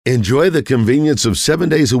Enjoy the convenience of 7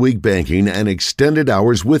 days a week banking and extended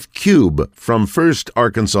hours with Cube from First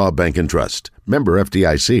Arkansas Bank and Trust. Member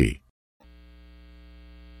FDIC.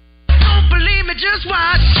 Don't believe me, just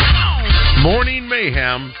watch. Morning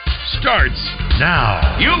Mayhem starts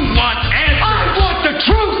now. You want answers. I want the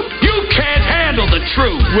truth. You can't handle the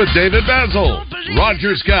truth. With David Basil,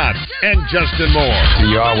 Roger Scott, and Justin Moore.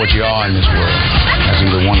 You are what you are in this world. That's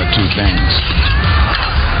either one or two things.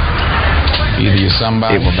 Either you're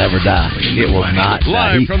somebody. It will never die. It will not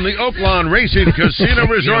die. Live from the Oaklawn Racing Casino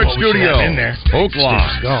Resort Studio.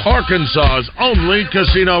 Oaklawn, Arkansas's only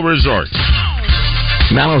casino resort.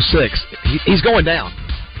 906. He's going down.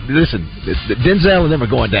 Listen, Denzel and them are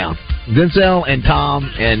going down. Denzel and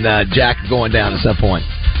Tom and Jack are going down at some point.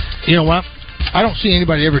 You know what? I don't see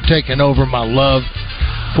anybody ever taking over my love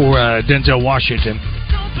for Denzel Washington.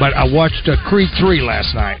 But I watched Creed 3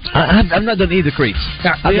 last night. I've not done either Creeds.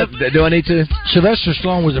 Do I need to? Sylvester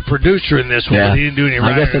Stallone was a producer in this one, but he didn't do any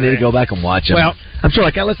writing. I guess I need to go back and watch them. Well, I'm sure.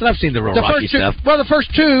 Listen, I've seen the real Rocky stuff. Well, the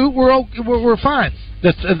first two were fine.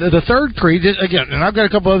 The third Creed, again, and I've got a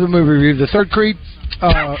couple other movie reviews. The third Creed,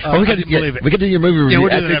 I didn't believe it. We can do your movie review.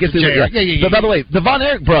 Yeah, we'll do that after But by the way, the Von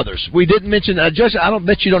Erich brothers, we didn't mention, Josh, I don't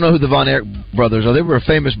bet you don't know who the Von Erich brothers are. They were a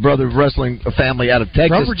famous brother wrestling family out of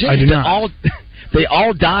Texas. I do not. They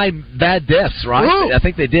all died bad deaths, right? Ooh. I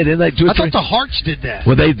think they did. I thought the Harts did that.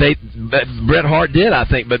 Well, Bret Hart did, I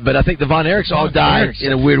think, but I think the Von Erichs all died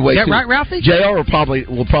in a weird way. Is that too. right, Ralphie? JR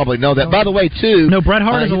will probably know that. By the way, too. No, Bret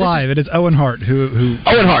Hart is alive. It is Owen Hart who.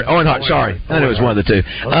 Owen Hart. Sorry, I knew it was one of the two.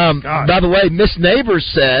 By the way, Miss Neighbors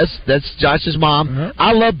says that's Josh's mom.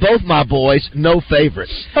 I love both my boys. No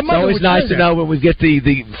favorites. It's always nice to know when we get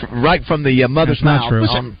the right from the mother's mouth.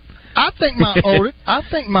 I think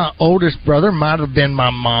my oldest brother might have been my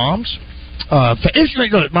mom's.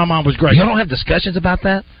 Look, my mom was great. You don't have discussions about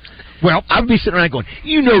that? Well, I'd be sitting around going,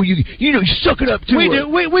 you suck it up too. We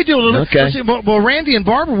do a little. Okay. Well, Randy and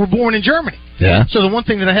Barbara were born in Germany. Yeah. So the one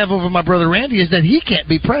thing that I have over my brother Randy is that he can't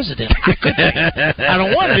be president. I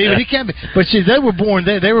don't want to be, but he can't be. But see, they were born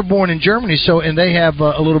in Germany, and they have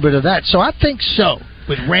a little bit of that. So I think so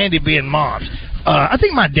with Randy being mom's. I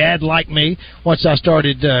think my dad liked me once I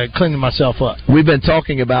started cleaning myself up. We've been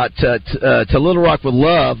talking about to Little Rock with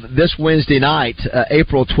Love this Wednesday night,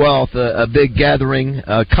 April 12th, a big gathering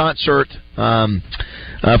concert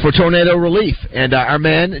for tornado relief. And our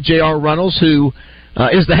man, J.R. Runnels, who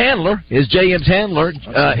is the handler, is JM's handler,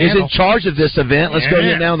 is in charge of this event. Let's go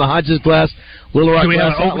here now in the Hodges Glass Little Rock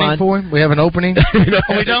Glass Hotline. Do we have an opening for him? We have an opening? No,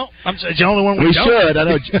 we don't? It's the only one we don't. We should. I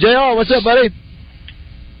know. J.R., what's up, buddy?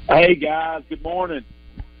 Hey guys, good morning.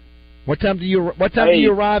 What time do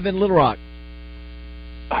you arrive in Little Rock?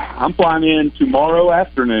 I'm flying in tomorrow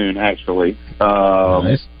afternoon, actually.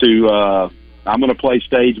 Nice. I'm going to play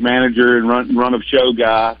stage manager and run of show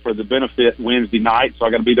guy for the benefit Wednesday night, so I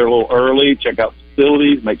got to be there a little early, check out the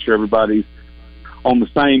facilities, make sure everybody's on the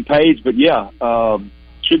same page. But yeah,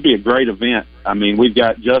 should be a great event. I mean, we've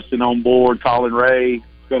got Justin on board, Colin Ray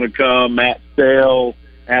going to come, Matt Stell,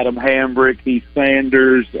 Adam Hambrick, Heath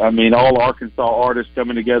Sanders. I mean, all Arkansas artists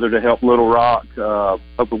coming together to help Little Rock.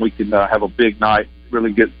 Hoping we can have a big night,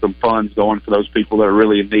 really get some funds going for those people that are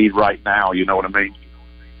really in need right now. You know what I mean?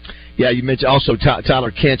 Yeah, you mentioned also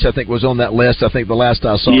Tyler Kinch, I think, was on that list. I think the last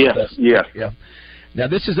I saw. Yes. Yeah. Now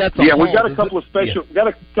this is at the hall. We've got a couple of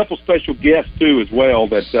special guests too as well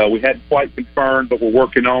that we hadn't quite confirmed, but we're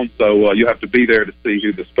working on. So you have to be there to see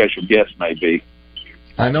who the special guest may be.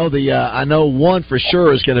 I know one for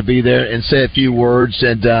sure is going to be there and say a few words,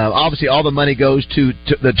 and obviously all the money goes to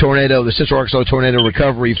the Central Arkansas Tornado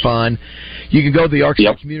Recovery Fund. You can go to the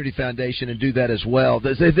Arkansas Community Foundation and do that as well.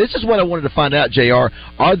 This is what I wanted to find out, JR.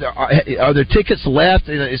 Are there tickets left?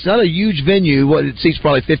 It's not a huge venue. It seats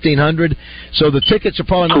probably 1,500, so the tickets are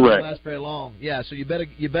probably not going to last very long. Yeah, so you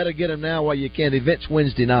better get them now while you can. The event's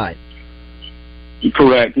Wednesday night.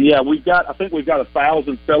 Correct. Yeah, I think we've got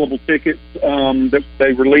 1,000 sellable tickets that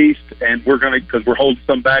they released, and because we're holding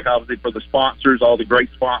some back, obviously, for the sponsors, all the great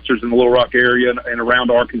sponsors in the Little Rock area and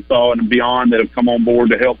around Arkansas and beyond that have come on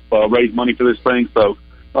board to help raise money for this thing. So,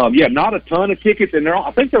 not a ton of tickets, and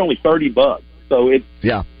I think they're only $30. So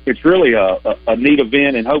it's really a neat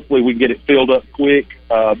event, and hopefully we can get it filled up quick.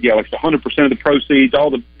 Like 100% of the proceeds,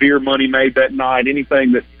 all the beer money made that night,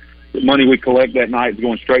 anything that the money we collect that night is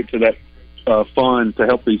going straight to that fund to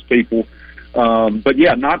help these people. But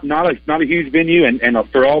yeah, not a huge venue, and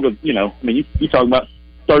for all the you talking about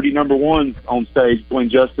 30 number ones on stage between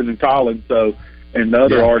Justin and Colin, and the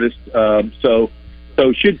other artists. So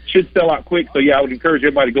So should sell out quick. So yeah, I would encourage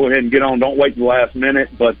everybody to go ahead and get on. Don't wait till the last minute.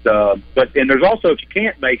 But and there's also, if you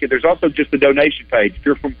can't make it, there's also just a donation page. If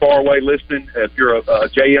you're from far away listening, if you're a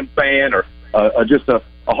JM fan or just a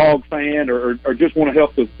Hog fan or just want to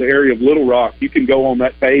help the area of Little Rock, you can go on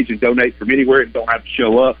that page and donate from anywhere and don't have to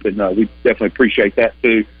show up. And we definitely appreciate that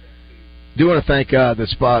too. Do want to thank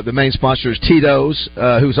the main sponsors, Tito's,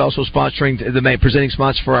 who's also sponsoring the main presenting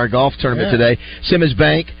sponsor for our golf tournament today, Simmons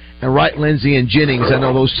Bank, and Wright, Lindsay, and Jennings. I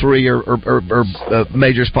know those three are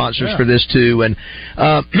major sponsors for this too. And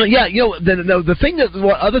the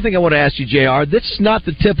other thing I want to ask you, JR, this is not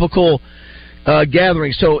the typical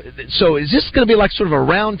gathering. So is this going to be like sort of a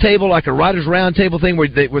round table, like a writers' round table thing, where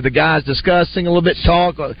the guys discuss, sing a little bit,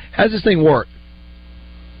 talk? How does this thing work?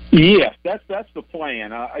 Yes, that's the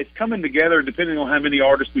plan. It's coming together depending on how many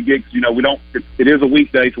artists we get. Because we don't. It is a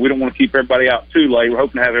weekday, so we don't want to keep everybody out too late. We're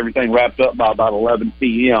hoping to have everything wrapped up by about 11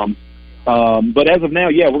 p.m. But as of now,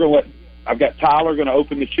 we're going to let. I've got Tyler going to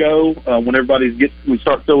open the show when we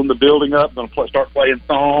start filling the building up. Going to start playing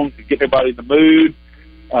songs to get everybody in the mood.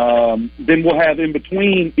 Then we'll have in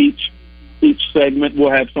between each segment,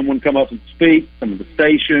 we'll have someone come up and speak. Some of the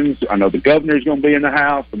stations. I know the governor's going to be in the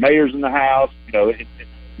house. The mayor's in the house.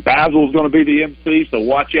 Basil's going to be the MC, so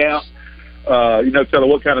watch out. Tell her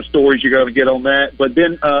what kind of stories you're going to get on that. But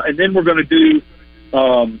then, and then we're going to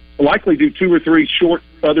likely do 2 or 3 short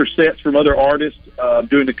other sets from other artists,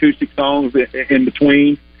 doing acoustic songs in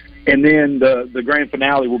between. And then the grand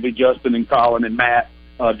finale will be Justin and Colin and Matt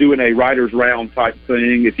doing a writer's round type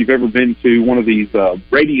thing. If you've ever been to one of these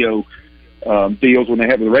radio deals when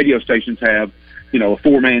the radio stations have, a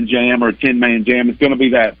 4-man jam or a 10-man jam, it's going to be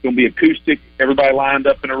that. It's going to be acoustic, everybody lined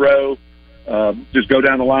up in a row. Just go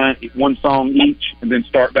down the line, one song each, and then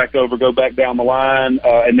start back over, go back down the line,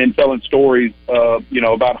 and then telling stories,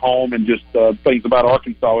 about home and just things about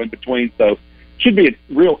Arkansas in between. So it should be a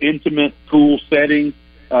real intimate, cool setting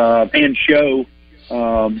and show,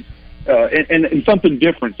 and something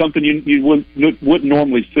different, something you wouldn't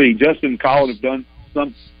normally see. Justin and Colin have done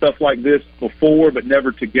some stuff like this before, but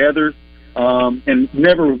never together. And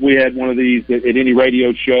never we had one of these at any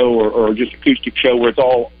radio show or just acoustic show where it's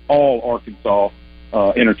all Arkansas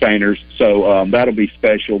entertainers. So that'll be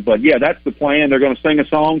special. But yeah, that's the plan. They're going to sing a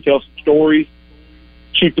song, tell some stories,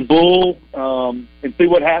 shoot the bull, and see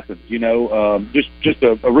what happens. Just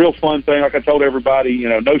a real fun thing. Like I told everybody,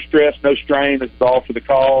 no stress, no strain. This is all for the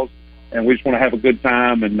cause, and we just want to have a good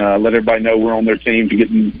time and let everybody know we're on their team to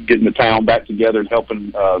getting the town back together and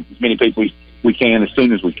helping as many people we can as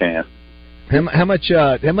soon as we can. How much? Do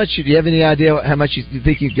you have any idea how much you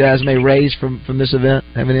think you guys may raise from this event?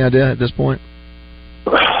 Have any idea at this point?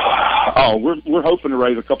 Oh, we're hoping to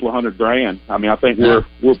raise a couple of $100,000. I mean, I think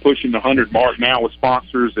we're pushing the 100 mark now with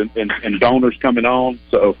sponsors and donors coming on.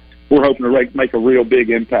 So we're hoping to make a real big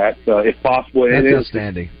impact if possible. That's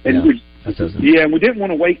outstanding. And and we didn't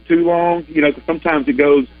want to wait too long. Because sometimes it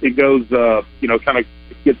goes. Kind of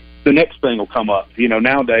the next thing will come up.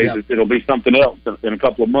 Nowadays it'll be something else in a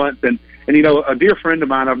couple of months. And a dear friend of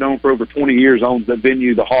mine I've known for over 20 years owns that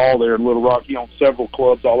venue, the Hall there in Little Rock. He owns several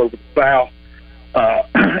clubs all over the South.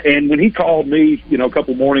 And when he called me, a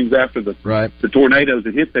couple mornings after the tornadoes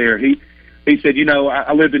that hit there, he said,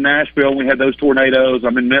 I lived in Nashville and we had those tornadoes.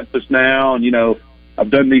 I'm in Memphis now, and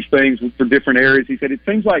I've done these things for different areas. He said, it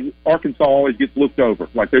seems like Arkansas always gets looked over,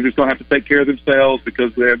 like they're just going to have to take care of themselves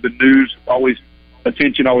because they have the news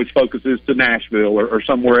attention always focuses to Nashville or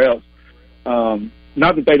somewhere else.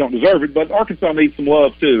 Not that they don't deserve it, but Arkansas needs some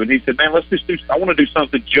love too. And he said, man, I want to do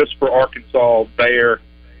something just for Arkansas there,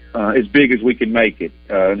 as big as we can make it.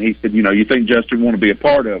 And he said, you think Justin would want to be a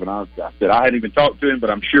part of it? And I said, I hadn't even talked to him, but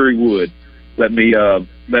I'm sure he would. Let me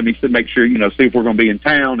make sure, see if we're going to be in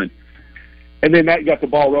town. And then that got the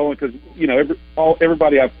ball rolling because,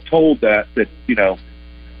 everybody I've told that,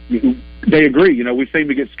 they agree. We seem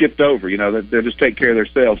to get skipped over. They just take care of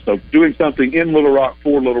themselves. So doing something in Little Rock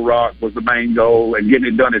for Little Rock was the main goal, and getting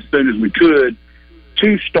it done as soon as we could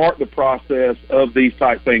to start the process of these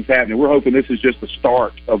type things happening. We're hoping this is just the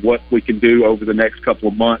start of what we can do over the next couple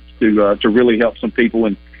of months to really help some people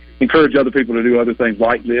and encourage other people to do other things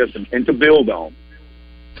like this and to build on.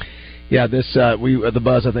 Yeah, the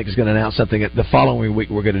Buzz I think is going to announce something the following week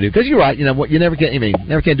we're going to do, because you're right. You never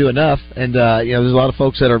can do enough, and there's a lot of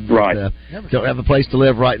folks that are don't have a place to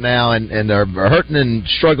live right now and are hurting and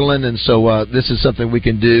struggling, and so this is something we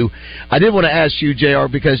can do. I did want to ask you,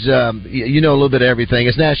 JR, because you know a little bit of everything.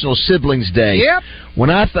 It's National Siblings Day. Yep. When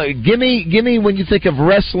I give me when you think of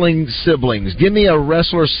wrestling siblings, give me a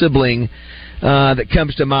wrestler sibling that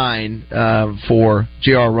comes to mind for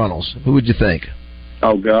J.R. Runnels. Who would you think?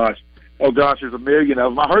 Oh gosh. Oh gosh, there's a million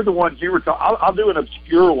of them. I heard the ones you were talking. I'll do an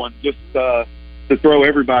obscure one just to throw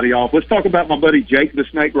everybody off. Let's talk about my buddy Jake the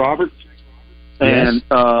Snake Roberts. And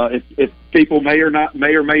if people may or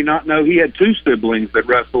may not know, he had two siblings that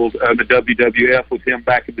wrestled in the WWF with him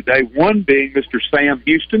back in the day. One being Mr. Sam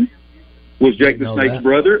Houston, was Jake the Snake's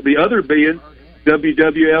brother. The other being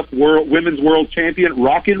WWF Women's World Champion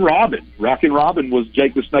Rockin' Robin. Rockin' Robin was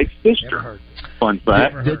Jake the Snake's sister. Fun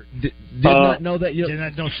fact. Did not know that. Did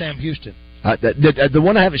not know Sam Houston. The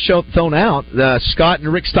one I haven't thrown out, Scott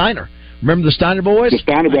and Rick Steiner. Remember the Steiner boys? The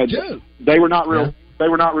Steiner brothers. They were not real. Yeah. They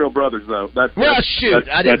were not real brothers, though. I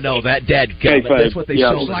didn't know that. That's what they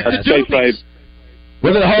showed. Like the Doobies. What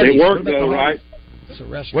about the Hardys? They worked, though, right?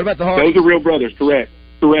 What about the Hardys? Those are real brothers, correct,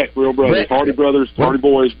 real brothers. Hardy brothers, Hardy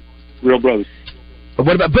boys, real brothers.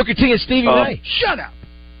 What about Booker T and Stevie Ray? Shut up.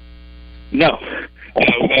 No.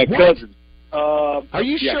 Cousins. Are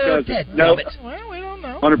you sure of that? No. Well, we don't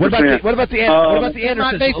know. 100%. What about the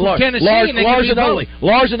Andersons?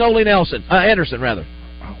 Lars and Ole Nelson. Anderson, rather.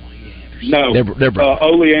 No. They're brothers.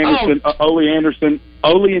 Ole Anderson.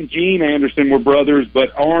 Ole and Gene Anderson were brothers, but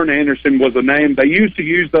Arn Anderson was a name. They used to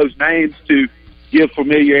use those names to give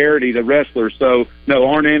familiarity to wrestlers. So, no,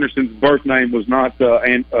 Arn Anderson's birth name was not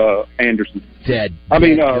Anderson.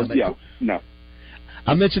 No.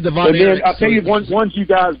 I mentioned the Von Erichs. I'll tell you, ones you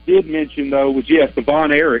guys did mention, though, was, the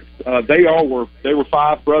Von Erichs. They were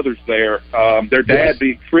five brothers there. Their dad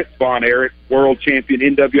being Fritz Von Erich, world champion,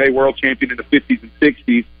 NWA world champion in the 50s and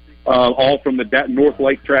 60s, all from the North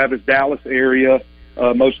Lake Travis, Dallas area.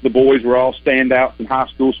 Most of the boys were all standouts in high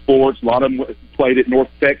school sports. A lot of them played at North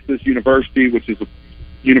Texas University, which is a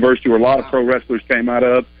university where a lot of pro wrestlers came out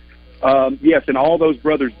of. And all those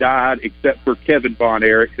brothers died except for Kevin Von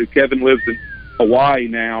Erich, who Kevin lives in Hawaii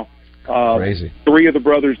now. Crazy. Three of the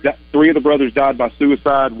brothers died by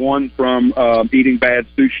suicide. One from eating bad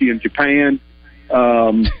sushi in Japan.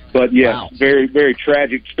 Wow. Very, very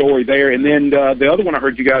tragic story there. And then the other one I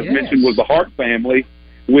heard you guys mention was the Hart family,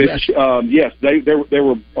 which there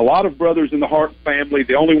were a lot of brothers in the Hart family.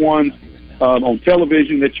 The only ones on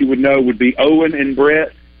television that you would know would be Owen and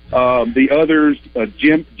Brett. The others,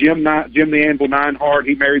 Jim the Anvil Neidhart,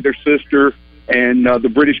 he married their sister. And the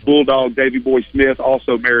British Bulldog, Davy Boy Smith,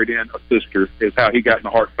 also married in a sister, is how he got in the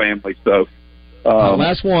Hart family. So,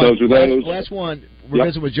 last one. Those are those. Last one. We're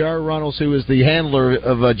visiting with Jerry Runnels, who is the handler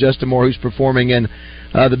of Justin Moore, who's performing in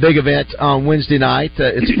the big event on Wednesday night.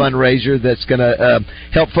 It's a fundraiser that's going to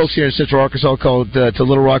help folks here in Central Arkansas called To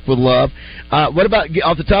Little Rock with Love. What about,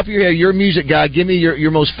 off the top of your head, you're a music guy. Give me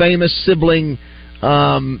your most famous siblings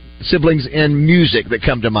in music that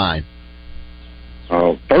come to mind.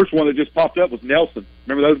 First one that just popped up was Nelson.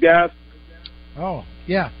 Remember those guys? Oh,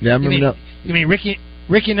 yeah. Yeah, I remember that. You mean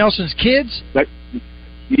Ricky Nelson's kids?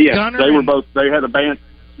 Yes, Gunner they were both. They had a band.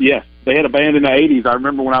 Yes, they had a band in the '80s. I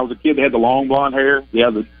remember when I was a kid, they had the long blonde hair. Yeah,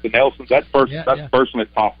 the Nelsons. That's the first one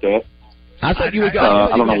that popped up. I thought you would go.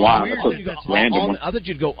 I don't know why. That's a random one. I thought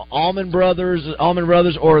you'd go Allman Brothers,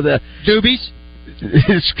 or the Doobies.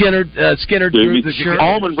 Skinner group.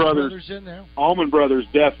 Allman Brothers,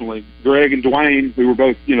 definitely. Greg and Dwayne, we were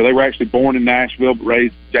both, they were actually born in Nashville but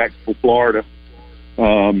raised in Jacksonville, Florida.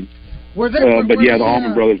 The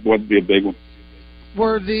Allman Brothers would be a big one.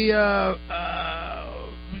 Were the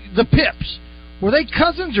Pips, were they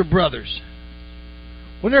cousins or brothers?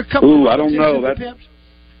 Were there a couple? I don't know. The Pips?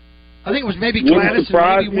 I think it was maybe Gladys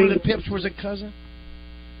and maybe one of the Pips was a cousin.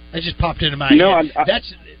 That just popped into my head.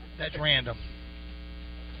 That's random.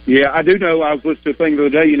 Yeah, I do know. I was listening to a thing the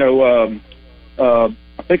other day.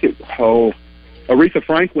 I think Aretha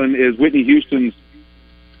Franklin is Whitney Houston's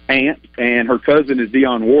aunt, and her cousin is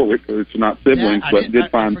Dionne Warwick. It's not siblings, I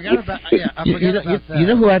forgot about that. You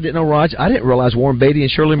know who I didn't know, Raj? I didn't realize Warren Beatty and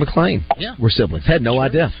Shirley MacLaine were siblings. Had no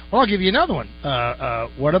idea. Well, I'll give you another one.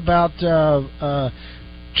 What about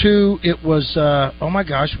it was, oh my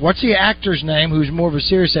gosh, what's the actor's name who's more of a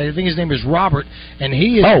serious actor? I think his name is Robert, and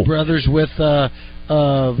he is brothers with...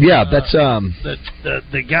 that's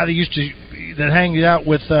the guy that hangs out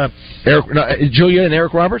with Julia and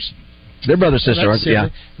Eric Roberts. They're brother sister, aren't they? Yeah.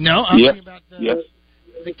 No, I'm talking about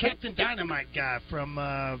the Captain Dynamite guy from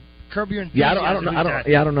Curb Your Enthusiasm. I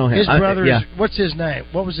don't know him. His brother. What's his name?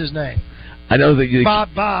 What was his name? I know the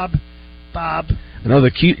Bob. I know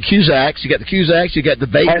the Cusacks. You got the Cusacks. You got the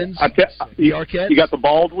Batemans. The Arquettes. You got the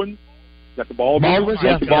Baldwins. Baldwins.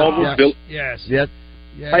 Yes. Yes.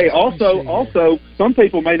 Hey, also, some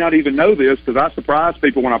people may not even know this because I surprise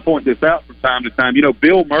people when I point this out from time to time.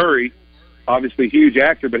 Bill Murray, obviously a huge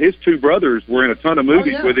actor, but his two brothers were in a ton of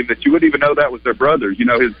movies with him that you wouldn't even know that was their brothers.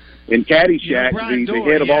 In Caddyshack, the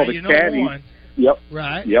head of all the caddies. Yep.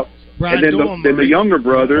 Right. Yep. and then the younger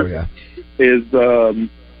brother is I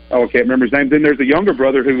can't remember his name. Then there's a younger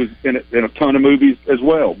brother who was in a ton of movies as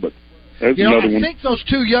well. But there's another one. I think those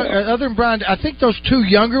two young, other than Brian, I think those two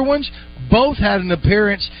younger ones both had an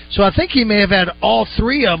appearance. So I think he may have had all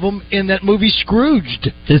three of them in that movie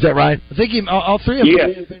Scrooged. Is that right? I think all three of them.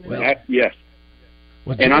 Yes.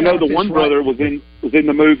 And I know the one brother was in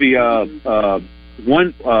the movie what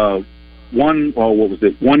was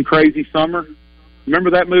it? One Crazy Summer.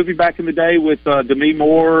 Remember that movie back in the day with Demi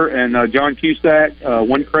Moore and John Cusack?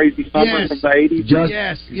 One Crazy Summer from the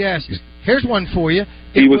 80s. Yes. Here's one for you.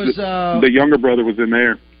 The younger brother was in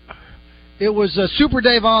there. It was Super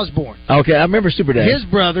Dave Osborne. Okay, I remember Super Dave. His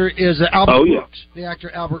brother is Albert Brooks, the actor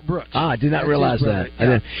Albert Brooks. I did not realize that.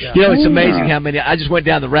 Yeah. You know, it's amazing how many. I just went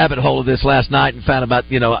down the rabbit hole of this last night and found about,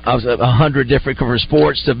 I was 100 different from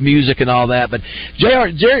sports to music and all that. But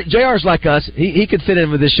JR's like us. He could fit in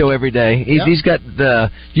with this show every day. He's got the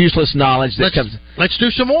useless knowledge that comes. Let's do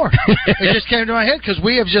some more. It just came to my head because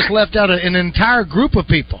we have just left out an entire group of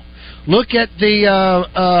people. Look at the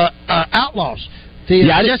Outlaws.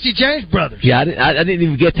 Jesse James brothers. Yeah, I didn't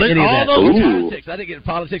even get to any of that. Politics. I didn't get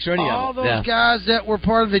politics or any of it. All those guys that were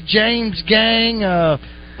part of the James gang, the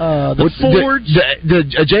Fords.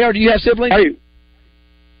 JR, do you have siblings? Hey,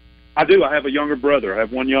 I do. I have a younger brother. I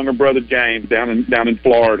have one younger brother, James, down in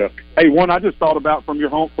Florida. Hey, one I just thought about from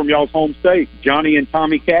y'all's home state, Johnny and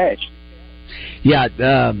Tommy Cash. Yeah, I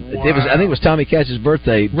think it was Tommy Cash's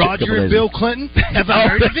birthday. Roger and Bill Clinton. Have I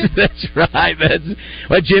heard of it? That's right.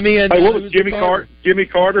 Jimmy and what was Jimmy Carter? Jimmy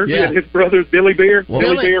Carter. Yeah. His brothers Billy Beer.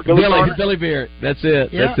 Billy Beer. That's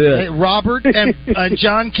it. Yeah. That's it. Robert and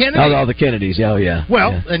John Kennedy. All the Kennedys. Oh yeah.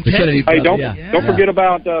 Well, and the Kennedy. Hey, don't forget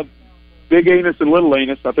about Big Enos and Little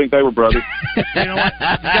Enos. I think they were brothers. You know what?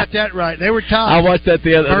 You got that right. They were tied. I watched that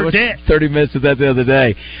 30 minutes of that the other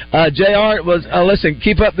day. JR, listen,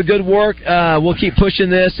 keep up the good work. We'll keep pushing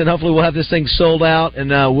this, and hopefully we'll have this thing sold out, and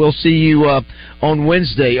we'll see you on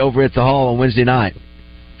Wednesday over at the Hall on Wednesday night.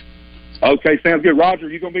 Okay, sounds good. Roger,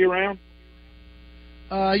 you going to be around?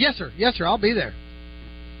 Yes, sir. Yes, sir. I'll be there.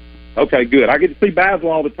 Okay, good. I get to see Basil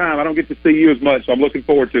all the time. I don't get to see you as much, so I'm looking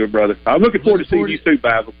forward to it, brother. I'm looking forward to seeing you too,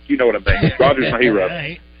 Basil. You know what I mean. Roger's my hero.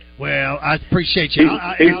 Well, I appreciate you.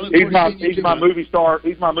 He's my movie star.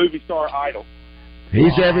 He's my movie star idol.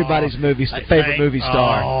 He's everybody's favorite movie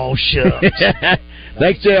star. Oh, shucks.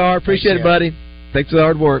 Thanks, JR. Appreciate it, buddy. Thanks for the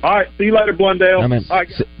hard work. All right. See you later, Blundell. All right.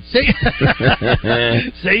 See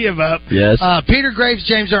you, Bob. Yes. Peter Graves,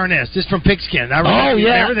 James Arness. This is from Pigskin.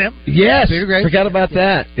 Remember them? Yes. Peter Graves. Forgot about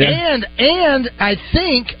that. Yeah. And I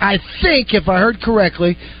think if I heard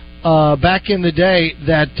correctly, back in the day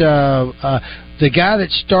that the guy that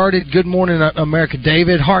started Good Morning America,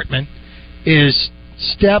 David Hartman, is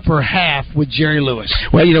step or half with Jerry Lewis.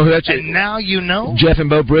 Well, you know who that's. And now you know. Jeff and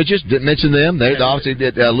Bo Bridges. Didn't mention them. They obviously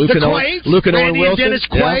did. Luke and Owen Wilson. Dennis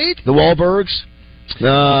Quaid. Yeah. The Wahlbergs.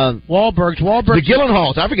 Wahlbergs. The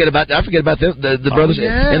Gyllenhaals. I forget about them. The brothers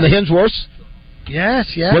and the Hemsworths.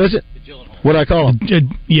 Yes. What is it? What do I call them?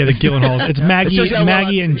 Yeah, the Gyllenhaals. It's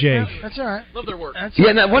Maggie and Jake. That's all right. Love their work.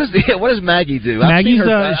 Now, what does Maggie do? Maggie's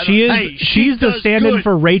she's the stand-in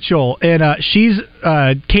for Rachel, and she's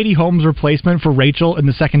Katie Holmes' replacement for Rachel in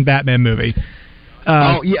the second Batman movie.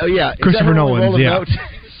 Christopher Nolan's. Yeah.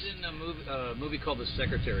 Movie called The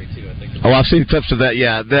Secretary too, I think. I've seen clips of that.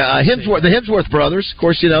 Yeah, the Hemsworth brothers, of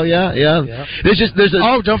course. Yeah.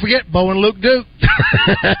 Don't forget Bo and Luke Duke.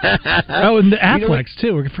 And the Afflecks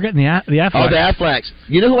too. We're forgetting the Afflecks. Oh, the Afflecks.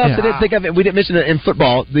 You know who else I didn't think of? We didn't mention it in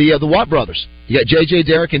football. The Watt brothers. You got JJ,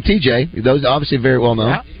 Derek, and TJ. Those obviously very well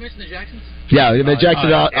known. Did you mention the Jacksons? Yeah,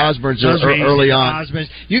 Jackson Osbournes early on. Osmonds.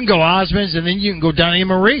 You can go Osmonds, and then you can go Donnie and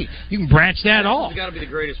Marie. You can branch that off. It's got to be the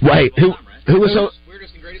greatest. Wait, who was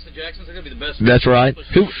weirdest and greatest? The Jacksons are going to be the best. That's right.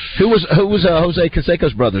 Who was Jose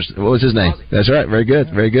Canseco's brothers? What was his name? That's right. Very good.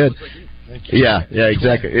 Yeah,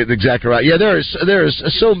 exactly. Exactly right. Yeah, there is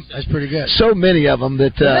so. That's pretty good. So many of them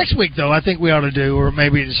that. Next week, though, I think we ought to do, or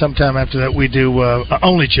maybe sometime after that, we do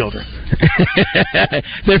only children.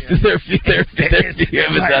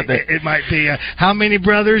 It might be how many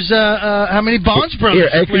brothers? How many Bonds brothers?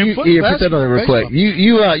 Here, put that on real quick.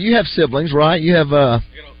 You have siblings, right? You have.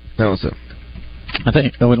 I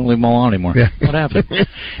think we don't leave them all on anymore. Yeah. What happened? It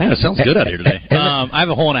sounds good out here today. I have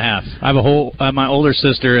a whole and a half. I have my older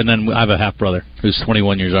sister, and then I have a half brother who's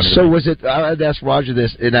 21 years younger. So was it? I had asked Roger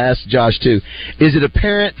this, and I asked Josh too. Is it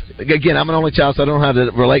apparent? Again, I'm an only child, so I don't know how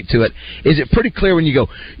to relate to it. Is it pretty clear when you go,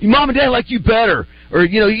 "Mom and Dad like you better," or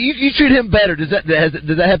you treat him better? Does that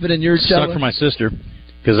happen in your childhood? Sucked for my sister.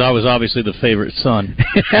 Because I was obviously the favorite son.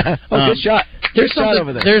 Good shot.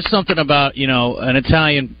 There's something about an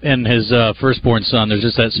Italian and his firstborn son. There's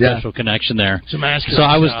just that special connection there. So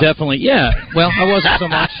I was definitely Well, I wasn't so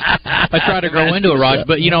much. I tried to grow into it, Raj,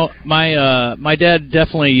 but my dad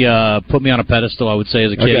definitely put me on a pedestal. I would say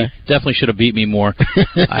as a kid, he definitely should have beat me more.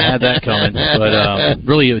 I had that coming, but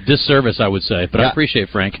really a disservice, I would say. But I appreciate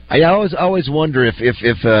Frank. I always wonder if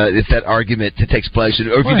that argument takes place,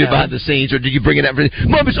 or if you do behind the scenes, or do you bring it up?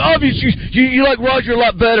 Mom, it's obvious you like Roger a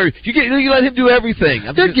lot better. You let him do everything.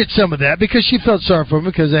 Did get some of that because she felt sorry for him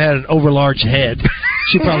because they had an overlarge head.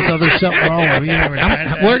 She probably thought there was something wrong with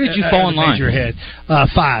him. Where did you fall in line? Your head,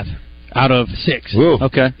 5 out of 6. Ooh.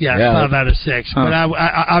 Okay, yeah, 5 out of 6. But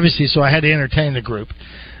I obviously, so I had to entertain the group.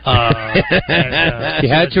 You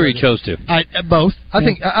had to, or you chose to? Both. I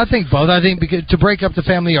think both. I think because to break up the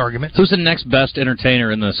family argument. Who's the next best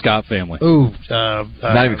entertainer in the Scott family? Ooh,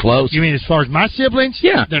 not even close. You mean as far as my siblings?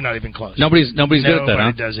 Yeah, they're not even close. Nobody's good at that, huh?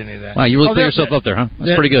 Nobody does any of that. Wow, you really put yourself up there, huh?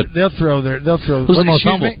 That's pretty good. They'll throw. Who's the most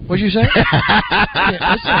humble? What'd you say?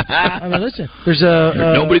 Listen. There's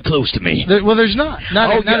nobody close to me. There's not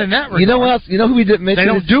in that regard. You know what else? You know who we didn't mention?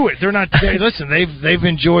 They don't do it. They're not. Listen, they've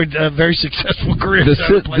enjoyed a very successful career.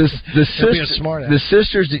 The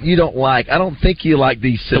sisters that you don't like, I don't think you like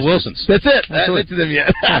these sisters. The Wilsons. That's it. I haven't mentioned them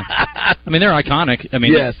yet. I mean, they're iconic. I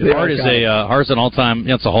mean, yes, Heart's an all-time.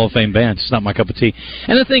 It's a Hall of Fame band. It's not my cup of tea.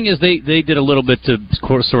 And the thing is, they did a little bit to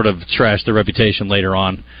sort of trash their reputation later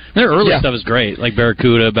on. Their early stuff is great, like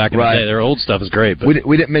Barracuda back in the day. Their old stuff is great. But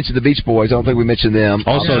we didn't mention the Beach Boys. I don't think we mentioned them.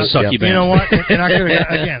 Also, a sucky band. You know what? And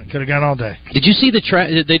I could have gone all day. Did you see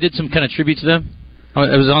they did some kind of tribute to them? Oh,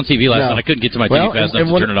 it was on TV last night. I couldn't get to my TV fast enough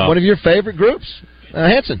to turn it off. One of your favorite groups?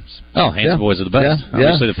 Hanson's. Oh, Hanson Boys are the best.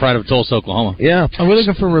 Obviously, the pride of Tulsa, Oklahoma. Yeah. Are we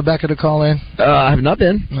looking for Rebecca to call in? I have not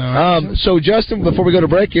been. Right. So, Justin, before we go to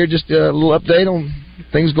break here, just a little update on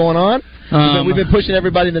things going on. We've been pushing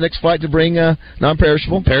everybody in the next flight to bring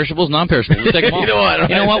non-perishable. Perishables, non-perishable. We'll take them all.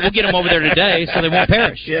 You know what? We'll get them over there today so they won't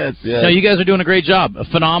perish. Yes. No, you guys are doing a great job.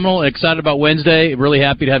 Phenomenal. Excited about Wednesday. Really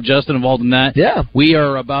happy to have Justin involved in that. Yeah. We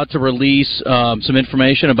are about to release some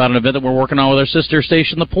information about an event that we're working on with our sister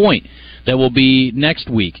station, The Point, that will be next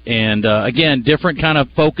week. And, again, different kind of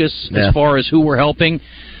focus as far as who we're helping.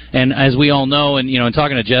 And as we all know, and, in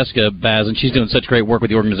talking to Jessica Baz, and she's doing such great work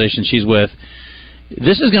with the organization she's with,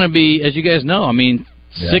 this is going to be, as you guys know,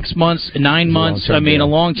 6 months, 9 months, a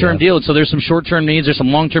long-term deal. So there's some short-term needs, there's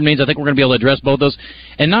some long-term needs. I think we're going to be able to address both those.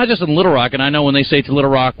 And not just in Little Rock, and I know when they say to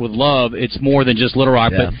Little Rock with love, it's more than just Little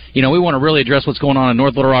Rock. But, we want to really address what's going on in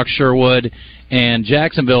North Little Rock, Sherwood, and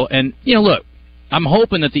Jacksonville. And, look, I'm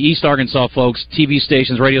hoping that the East Arkansas folks, TV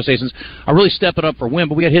stations, radio stations, are really stepping up for Win,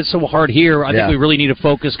 but we got hit so hard here. I think we really need to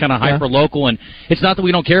focus kind of hyper-local. And it's not that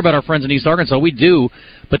we don't care about our friends in East Arkansas. We do,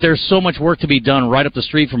 but there's so much work to be done right up the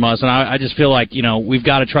street from us. And I just feel like, we've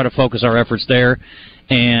got to try to focus our efforts there.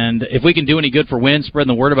 And if we can do any good for Win,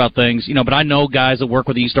 spreading the word about things, but I know guys that work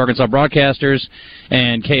with the East Arkansas broadcasters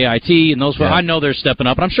and KIT and those. I know they're stepping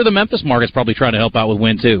up, and I'm sure the Memphis market's probably trying to help out with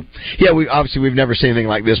Win too. Yeah, we've never seen anything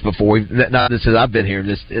like this before. Not since I've been here in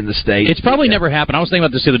the state. It's probably never happened. I was thinking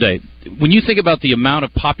about this the other day. When you think about the amount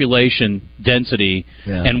of population density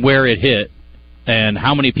and where it hit, and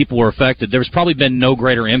how many people were affected, there's probably been no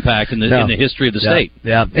greater impact in the history of the state.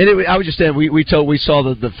 Yeah, and I was just saying, we saw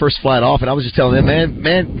the first flight off, and I was just telling them,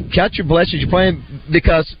 man, count your blessings. You're playing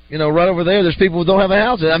because right over there's people who don't have a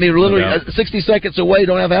house. I mean, literally 60 seconds away,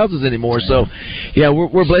 don't have houses anymore. So,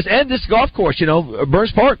 we're blessed. And this golf course,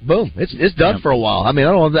 Burns Park, boom, it's done for a while. I mean,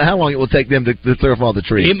 I don't know how long it will take them to clear off all the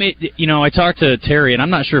trees. I talked to Terry, and I'm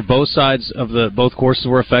not sure if both sides of both courses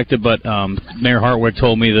were affected, but Mayor Hartwick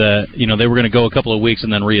told me that they were going to go a couple of weeks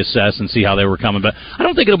and then reassess and see how they were coming. But I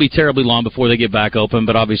don't think it'll be terribly long before they get back open.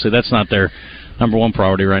 But obviously, that's not their number one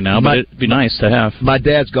priority right now. But it'd be nice to have. My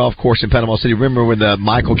dad's golf course in Panama City. Remember when the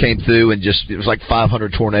Michael came through and it was like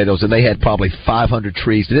 500 tornadoes, and they had probably 500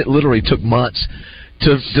 trees, and it literally took months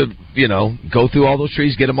to go through all those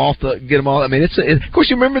trees, get them all. I mean, of course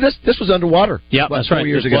you remember this. This was underwater. Yeah, that's right. 4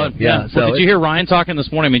 years ago. Yeah. So did you hear Ryan talking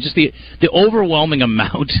this morning? I mean, just the overwhelming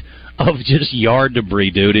amount of just yard debris,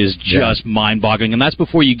 dude, is just mind-boggling, and that's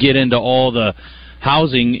before you get into all the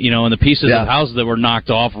housing, and the pieces of houses that were knocked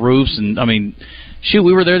off, roofs, and I mean, shoot,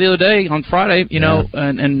 we were there the other day on Friday,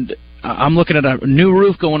 and I'm looking at a new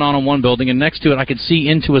roof going on one building, and next to it, I could see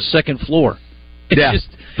into a second floor.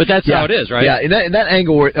 But that's how it is, right? Yeah, in that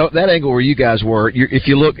angle where you guys were, if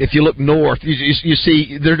you look north, you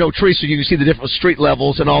see there's no trees, so you can see the different street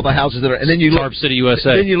levels and all the houses that are. And then you look City,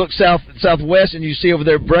 USA. Then you look southwest, and you see over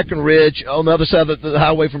there Breckenridge on the other side of the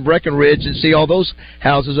highway from Breckenridge, and see all those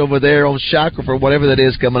houses over there on Shackleford or whatever that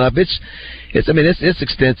is coming up. It's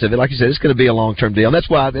extensive, and like you said, it's going to be a long-term deal. And that's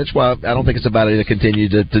why I don't think it's about it to continue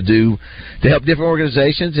to help different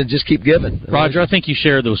organizations and just keep giving. Roger, I think you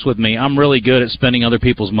shared this with me. I'm really good at spending other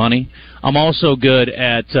people's money. I'm also good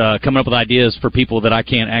at coming up with ideas for people that I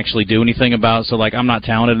can't actually do anything about. So, I'm not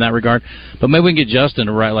talented in that regard. But maybe we can get Justin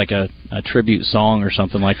to write a tribute song or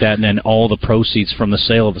something like that, and then all the proceeds from the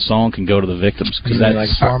sale of the song can go to the victims. Because that's like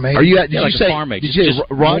Farm Aid. Did you say Farm Aid? Did you say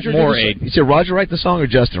Roger? More aid. You said Roger write the song or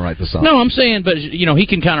Justin write the song? No, I'm saying, but he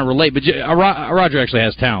can kind of relate. But Roger actually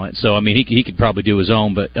has talent, so he could probably do his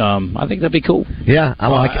own. But I think that'd be cool. Yeah, I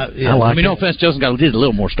like it. Yeah. No offense, Justin did a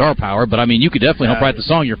little more star power, but you could definitely help write the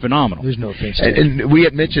song. You're phenomenal. There's no offense. And we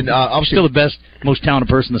had mentioned obviously still the best, most talented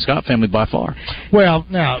person in the Scott family by far. Well,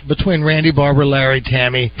 now between Randy, Barbara, Larry,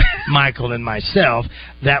 Tammy, Michael, and myself,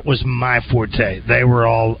 that was my forte. They were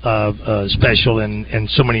all special and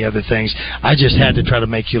so many other things. I just had to try to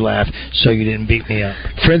make you laugh so you didn't beat me up.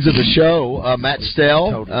 Friends of the show, Matt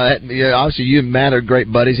Stell. Totally. Obviously, you and Matt are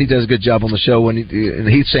great buddies. He does a good job on the show. And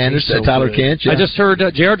Heath Sanders, Tyler Kent. Yeah. I just heard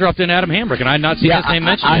JR dropped in Adam Hambrick, and I had not seen his name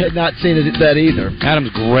mentioned. I had not seen that either.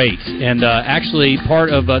 Adam's great. And actually, part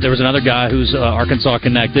of there was another guy who's Arkansas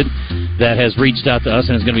connected that has reached out to us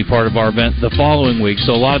and is going to be part of our event the following week.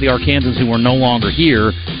 So a lot of the Arkansans who are no longer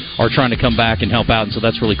here are trying to come back and help out, and so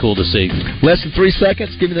that's really cool to see. Less than 3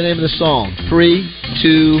 seconds. Give me the name of the song. 3,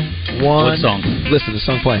 2, 1. What song? Listen, the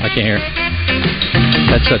song playing. I can't hear it.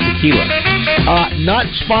 That's Tequila. Not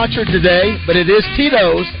sponsored today, but it is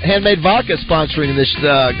Tito's Handmade Vodka sponsoring this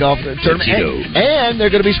golf tournament. And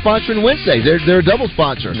they're going to be sponsoring Wednesday. They're a double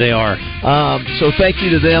sponsor. They are. So thank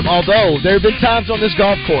you to them. Although there have been times on this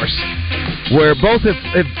golf course where both have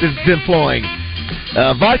been flowing.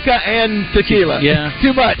 Vodka and tequila. Yeah.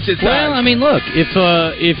 Too much. Well, look,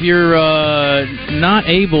 if you're not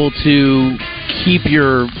able to keep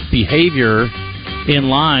your behavior in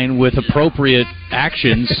line with appropriate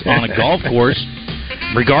actions on a golf course,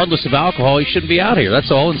 regardless of alcohol, you shouldn't be out here.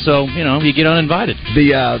 That's all. And so, you get uninvited.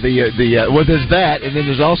 Well, there's that, and then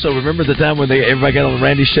there's also, remember the time when everybody got on the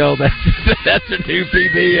Randy show? That's a new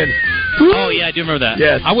PB, and oh yeah, I do remember that.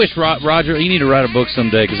 Yes. I wish Roger, you need to write a book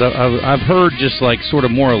someday, because I've heard just sort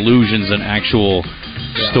of more illusions than actual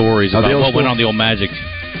stories about what went on the old Magic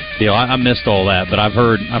deal. I missed all that, but I've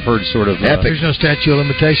heard sort of. There's no statute of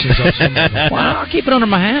limitations on some of them. Well, I'll keep it under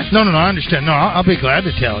my hat. No, I understand. No, I'll be glad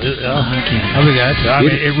to tell. I'll be glad to.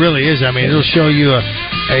 It really is. It'll show you a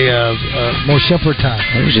more simpler time.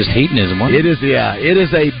 It was just hedonism, wasn't it? It is. Yeah, it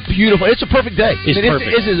is a beautiful. It's a perfect day. It's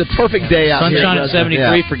perfect. It is a perfect day out here. Sunshine at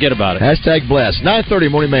 73. Forget about it. Hashtag blessed.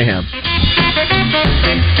 9:30 Morning Mayhem.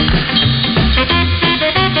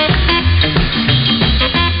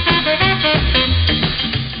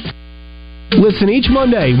 Listen each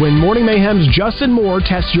Monday when Morning Mayhem's Justin Moore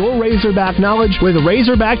tests your Razorback knowledge with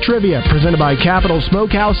Razorback Trivia, presented by Capital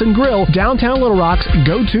Smokehouse and Grill, downtown Little Rock's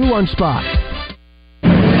go-to lunch spot.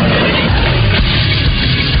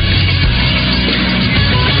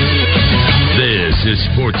 This is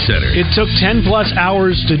SportsCenter. It took 10-plus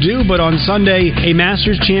hours to do, but on Sunday, a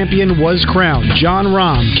Masters champion was crowned. Jon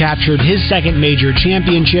Rahm captured his second major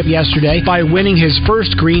championship yesterday by winning his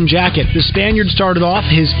first green jacket. The Spaniard started off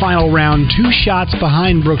his final round 2 shots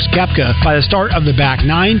behind Brooks Koepka. By the start of the back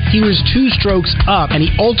 9, he was 2 strokes up, and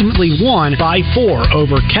he ultimately won by 4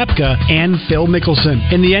 over Koepka and Phil Mickelson.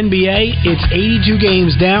 In the NBA, it's 82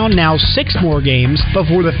 games down, now 6 more games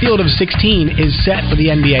before the field of 16 is set for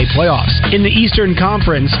the NBA playoffs. In the Eastern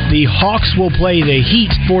Conference, the Hawks will play the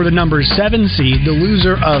Heat for the number 7 seed. The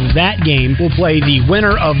loser of that game will play the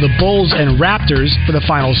winner of the Bulls and Raptors for the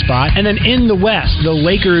final spot. And then in the West, the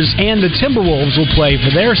Lakers and the Timberwolves will play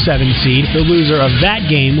for their 7 seed. The loser of that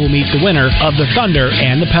game will meet the winner of the Thunder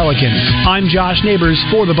and the Pelicans. I'm Josh Neighbors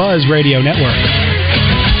for the Buzz Radio Network.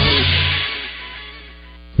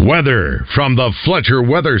 Weather from the Fletcher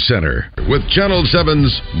Weather Center with Channel 7's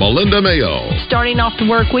Melinda Mayo. Starting off the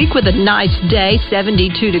work week with a nice day,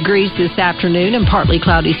 72 degrees this afternoon and partly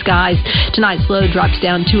cloudy skies. Tonight's low drops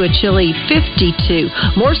down to a chilly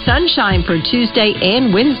 52. More sunshine for Tuesday and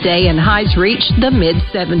Wednesday, and highs reach the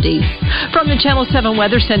mid-70s. From the Channel 7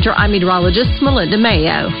 Weather Center, I'm meteorologist Melinda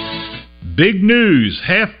Mayo. Big news,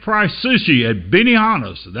 half-price sushi at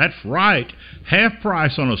Benihana's. That's right, half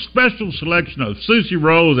price on a special selection of sushi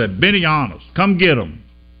rolls at Benihana's. Come get them.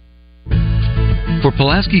 For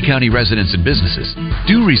Pulaski County residents and businesses,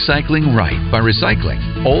 do recycling right by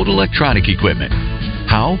recycling old electronic equipment.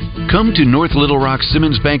 How? Come to North Little Rock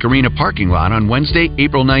Simmons Bank Arena parking lot on Wednesday,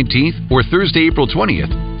 April 19th or Thursday, April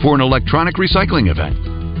 20th for an electronic recycling event.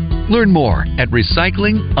 Learn more at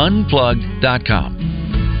recyclingunplugged.com.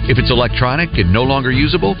 If it's electronic and no longer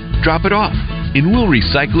usable, drop it off, and we'll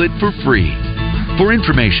recycle it for free. For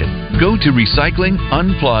information, go to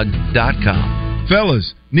recyclingunplugged.com.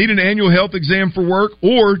 Fellas, need an annual health exam for work,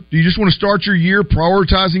 or do you just want to start your year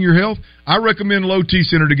prioritizing your health? I recommend Low T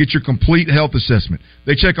Center to get your complete health assessment.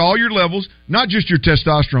 They check all your levels, not just your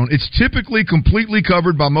testosterone. It's typically completely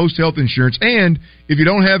covered by most health insurance, and if you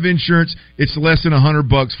don't have insurance, it's less than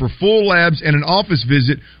 $100 for full labs and an office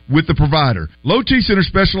visit with the provider. Low T Center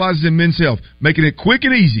specializes in men's health, making it quick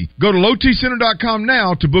and easy. Go to lowtcenter.com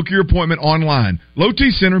now to book your appointment online. Low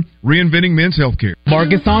T Center, reinventing men's health care.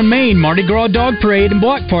 Marcus on Main Mardi Gras Dog Parade and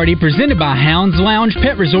Block Party presented by Hounds Lounge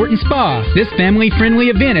Pet Resort and Spa. This family-friendly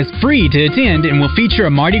event is free to attend and will feature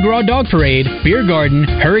a Mardi Gras Dog Parade, beer garden,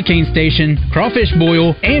 hurricane station, crawfish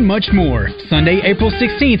boil, and much more. Sunday, April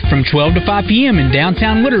 16th from 12 to 5 p.m. in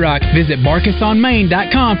downtown Little Rock. Visit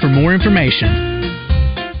barkisonmain.com for more information.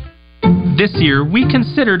 This year, we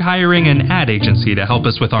considered hiring an ad agency to help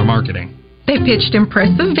us with our marketing. They pitched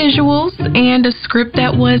impressive visuals and a script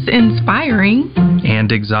that was inspiring.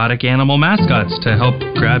 And exotic animal mascots to help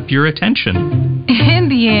grab your attention. In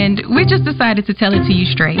the end, we just decided to tell it to you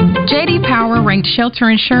straight. J.D. Power ranked Shelter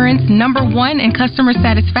Insurance #1 in customer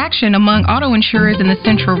satisfaction among auto insurers in the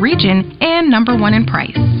Central Region and #1 in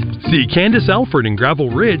price. See Candace Alford in Gravel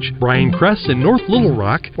Ridge, Brian Kress in North Little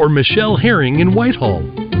Rock, or Michelle Herring in Whitehall.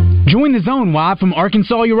 Join the Zone live from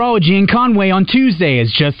Arkansas Urology in Conway on Tuesday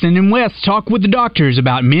as Justin and Wes talk with the doctors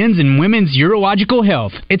about men's and women's urological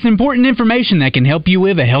health. It's important information that can help you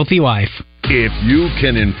live a healthy life. If you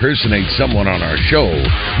can impersonate someone on our show,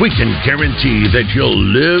 we can guarantee that you'll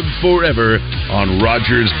live forever on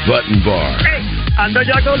Rogers Button Bar. Hey, I know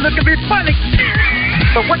y'all gonna look at me funny,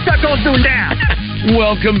 but what y'all gonna do now?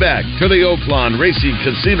 Welcome back to the Oaklawn Racing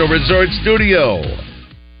Casino Resort Studio.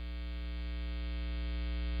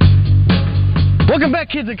 Welcome back,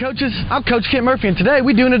 kids and coaches. I'm Coach Kent Murphy, and today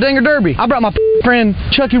we're doing a Dinger Derby. I brought my friend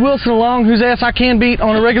Chucky Wilson along, whose ass I can beat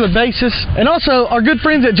on a regular basis. And also, our good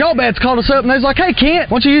friends at Jaw Bats called us up, and they was like, hey,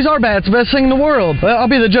 Kent, why don't you use our bats? The best thing in the world. Well, I'll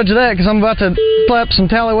be the judge of that, because I'm about to slap some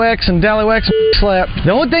Tallywax and Dallywhack some slap.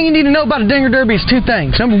 The only thing you need to know about a Dinger Derby is two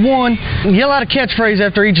things. Number one, yell out a catchphrase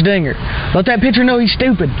after each dinger. Let that pitcher know he's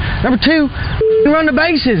stupid. Number two, run the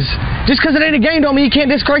bases. Just because it ain't a game don't mean you can't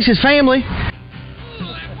disgrace his family.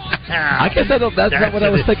 I guess that's not what I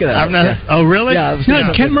was thinking of. Oh, really? Yeah, no,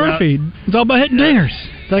 it's Kent Murphy. It's all about hitting dingers.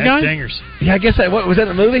 That guy? Dingers. Yeah, I guess that was that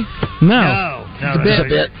a movie? No. It's a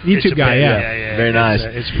bit. YouTube guy, yeah. Very nice.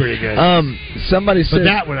 It's pretty good. Somebody said, but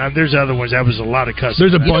that one, there's other ones. That was a lot of cussing.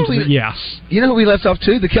 There's a bunch of You know who we left off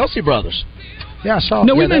too? The Kelsey brothers. Yeah, I saw.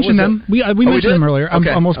 No, we mentioned them. We mentioned them earlier. I'm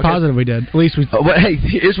almost positive we did. At least we. Hey,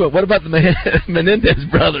 here's what about the Menendez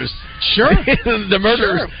brothers? Sure, the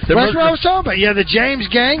murderers. Sure. That's what I was talking about. Yeah, the James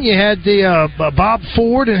gang. You had the Bob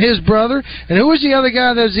Ford and his brother, and who was the other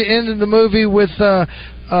guy that was the end of the movie with?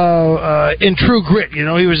 In True Grit, you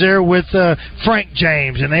know, he was there with Frank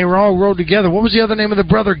James, and they were all rode together. What was the other name of the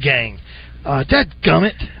brother gang?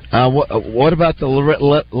 Dadgummit. What about the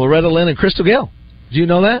Loretta Lynn and Crystal Gale? Do you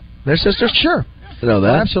know that? They're sisters? Sure. I know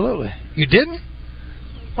that. Absolutely. You didn't?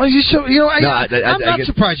 Well, I'm not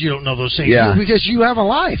surprised you don't know those things. Yeah. Because you have a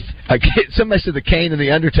life. Somebody said the Kane and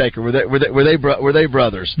the Undertaker were they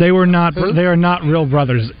brothers? They were not. They are not real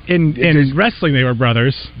brothers. In wrestling, they were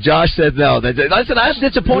brothers. Josh said no. I said I'm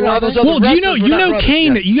disappointed. All those other well, you know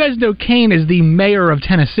Kane. Yeah. You guys know Kane is the mayor of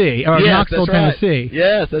Tennessee, or Knoxville, Tennessee.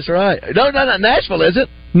 Yes, that's right. No, not Nashville, is it?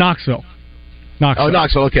 Knoxville. Oh,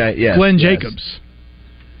 Knoxville. Okay, yeah. Glenn Jacobs.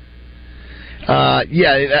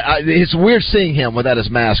 It's weird seeing him without his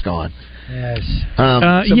mask on. Yes.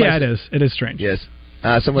 It is. It is strange. Yes.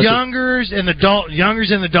 Youngers and the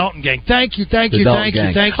Dalton gang. Thank you.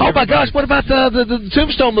 Oh my gosh! What about the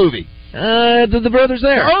Tombstone movie? The brothers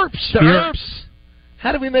there. The Earps.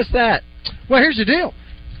 How did we miss that? Well, here's the deal.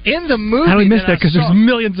 In the movie, how did we miss that? Because there's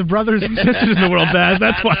millions of brothers and sisters in the world, Dad.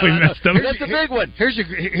 That's why we missed them. That's a big one. Here's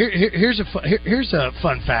a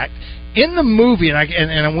fun fact. In the movie,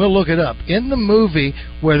 and we'll look it up. In the movie,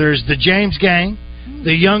 where there's the James gang,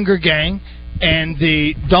 the Younger gang, and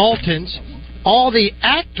the Daltons, all the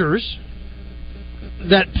actors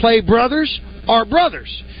that play brothers are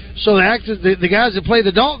brothers. So the guys that play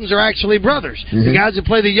the Daltons are actually brothers. Mm-hmm. The guys that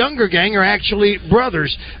play the Younger gang are actually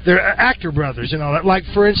brothers. They're actor brothers and all that. Like,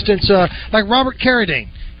 for instance, like Robert Carradine.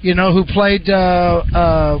 who played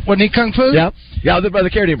wasn't he Kung Fu? Yeah, the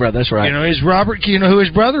Carradine brother. That's right. Is Robert. You know who his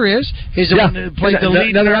brother is? He's the one that played the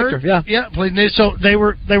lead nerd. Actor, played. So they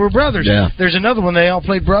were brothers. Yeah. There's another one. They all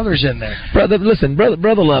played brothers in there. Brother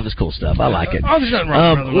love is cool stuff. I like it. Oh, there's nothing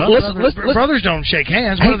wrong with brother love. Brothers don't shake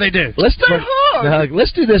hands. What do they do? Let's do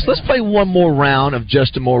this. Let's play one more round of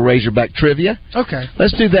Justin Moore Razorback trivia. Okay.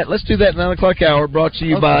 Let's do that. 9 o'clock hour. Brought to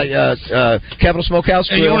you by Capital Smokehouse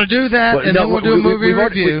Grill. And you want to do that, and then we'll do a movie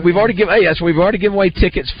review. We've already given. We've already given away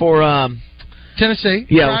tickets for Tennessee.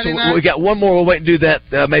 Yeah, so we got one more. We'll wait and do that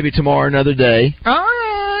maybe tomorrow, another day. All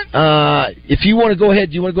right. If you want to go ahead,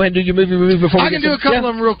 do you want to go ahead and do your movie review before? I can do a couple of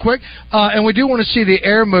them real quick, and we do want to see the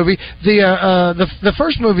Air movie. The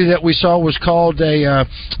first movie that we saw was called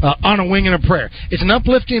On a Wing and a Prayer. It's an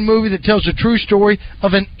uplifting movie that tells the true story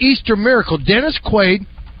of an Easter miracle. Dennis Quaid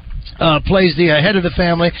plays the head of the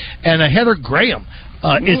family, and Heather Graham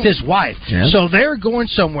is his wife. Yeah. So they're going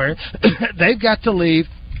somewhere. They've got to leave.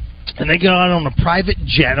 And they go out on a private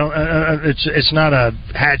jet. It's not a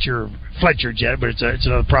Hatch or Fletcher jet, but it's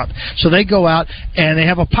another prop. So they go out, and they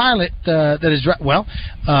have a pilot that is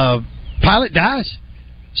pilot dies.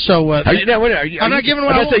 So I'm not giving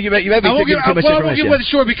away. You may be thinking too much information. I won't give away the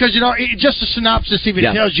story because just a synopsis even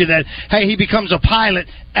tells you that he becomes a pilot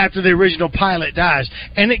after the original pilot dies,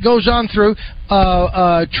 and it goes on through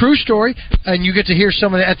true story, and you get to hear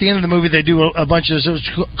some of it at the end of the movie. They do a bunch of this. It was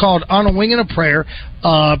called On a Wing and a Prayer,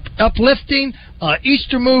 uplifting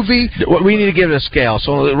Easter movie. We need to give it a scale.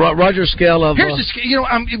 So Roger's scale of here's the scale.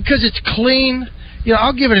 Because it's clean.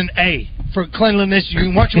 I'll give it an A for cleanliness. You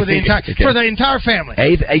can watch it with the entire for the entire family.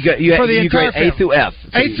 For the entire family. A through F.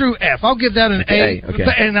 A through F. I'll give that an A. Okay.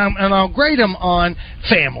 And I'll grade them on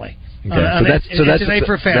family. Okay. That's an A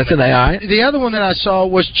for family. That's an A. All right. The other one that I saw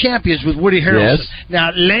was Champions with Woody Harrelson. Yes.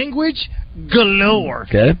 Now, language galore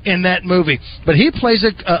in that movie, but he plays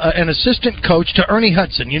an assistant coach to Ernie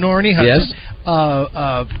Hudson. You know Ernie Hudson?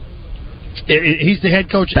 Yes. He's the head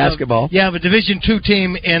coach basketball. of a Division II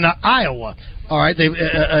team in Iowa. All right, they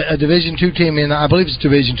a Division II team I believe it's a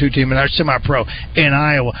Division II team in our semi-pro in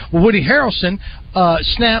Iowa. Well, Woody Harrelson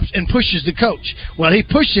snaps and pushes the coach. Well, he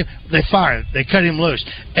pushed him. They fire him. They cut him loose.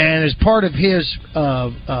 And as part of his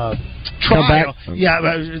trial,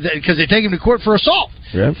 because they take him to court for assault.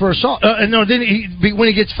 Yeah. For assault. Then when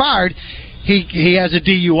he gets fired, he has a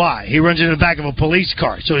DUI. He runs into the back of a police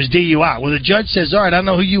car. So his DUI. Well, the judge says, all right, I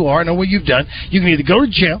know who you are. I know what you've done. You can either go to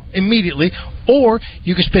jail immediately, or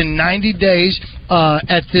you can spend 90 days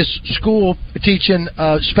at this school teaching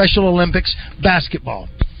Special Olympics basketball.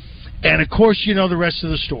 And, of course, you know the rest of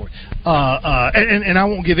the story. And I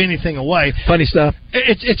won't give anything away. Funny stuff.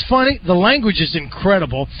 It's funny. The language is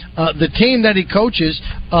incredible. The team that he coaches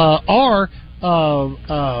are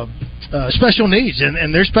special needs,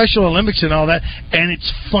 and they're Special Olympics and all that, and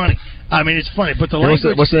it's funny. I mean, it's funny. But the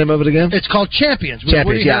language... What's the name of it again? It's called Champions.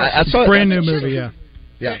 Champions, I saw it. Brand new movie, yeah.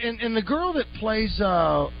 Yeah. And the girl that plays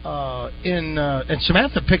and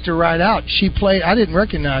Samantha picked her right out. She played. I didn't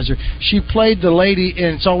recognize her. She played the lady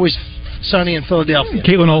in It's Always Sunny in Philadelphia.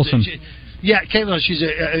 Caitlin Olsen. Caitlin. She's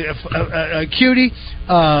a cutie,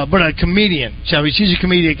 but a comedian. She's a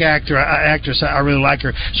comedic actress. I really like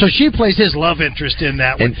her. So she plays his love interest in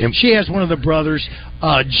that one. And she has one of the brothers.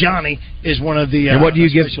 Johnny is one of the. And what do you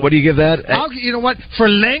give? What do you give that? You know what? For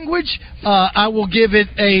language, I will give it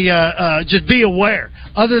a. Just be aware.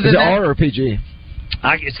 Other than is it that, R or PG?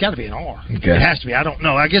 It's got to be an R. Okay. It has to be. I don't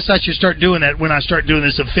know. I guess I should start doing that when I start doing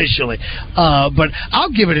this officially. But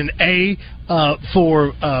I'll give it an A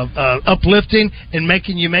for uplifting and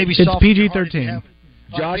making you maybe. It's PG-13.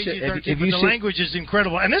 Josh, if you the language is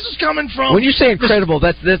incredible, and this is coming from. When you say incredible,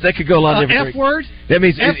 that could go a lot of different. F word. That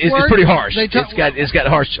means it's pretty harsh. It's got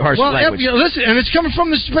harsh language. Listen, and it's coming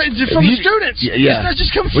from the students. Yeah. It's not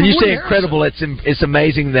just coming when from you say incredible, it's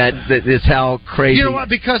amazing that it's how crazy. You know what?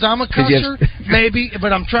 Because I'm a cusser, maybe,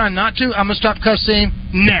 but I'm trying not to. I'm gonna stop cussing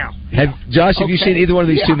now. Josh, have you seen either one of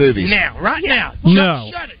these two movies? Now, right now.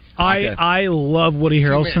 No. Shut it. I love Woody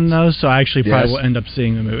Harrelson, though, so I actually probably will end up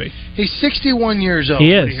seeing the movie. He's 61 years old,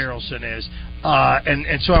 he is. Woody Harrelson is.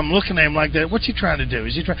 And so I'm looking at him like that. What's he trying to do?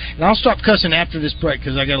 Is he trying? And I'll stop cussing after this break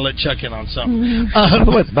because I got to let Chuck in on something.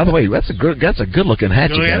 By the way, that's a good looking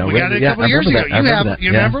hat you got. We got it a couple of years ago.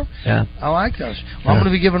 You remember? Yeah. I like those. Well, I'm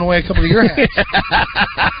going to be giving away a couple of your hats.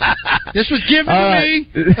 This was given to me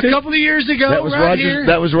a couple of years ago.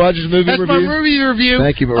 That was Roger's movie review. That's my movie review.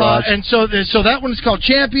 Thank you, Raj. And so that one is called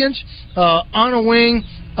Champions. On a Wing.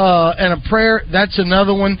 And a Prayer, that's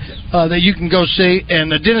another one that you can go see.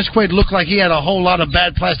 And Dennis Quaid looked like he had a whole lot of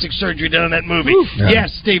bad plastic surgery done in that movie. Yeah.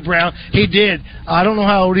 Yes, Steve Brown, he did. I don't know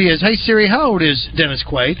how old he is. Hey, Siri, how old is Dennis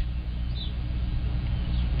Quaid?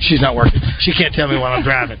 She's not working. She can't tell me while I'm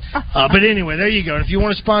driving. But anyway, there you go. And if you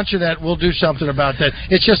want to sponsor that, we'll do something about that.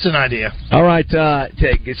 It's just an idea. All right,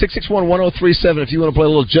 661-1037 if you want to play a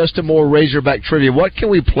little Justin Moore Razorback trivia. What can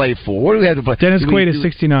we play for? What do we have to play? Dennis Quaid is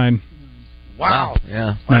 69. Wow.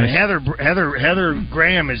 Yeah. Nice. Heather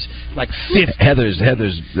Graham is like 50. Heather's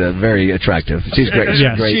very attractive. She's great. She's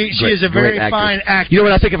Yes. great. She is a very fine actress. You know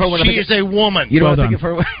what I think of her when I think is a woman. You know what I think of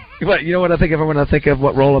her? You know what I think of her when I think of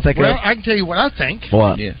what role I think of? Well, I can tell you what I think.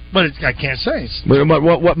 What? Yeah. But I can't say.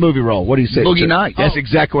 What movie role? What do you say? Boogie Nights. That's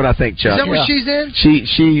exactly what I think, Chuck. Is that what she's in?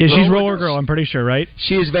 She's Roller Girl, I'm pretty sure, right?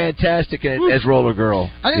 She is fantastic as Roller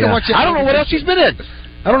Girl. I didn't know what I don't know what else she's been in.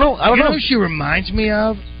 I don't know. You know who she reminds me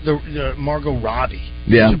of? The Margot Robbie.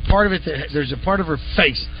 Yeah. There's a part of her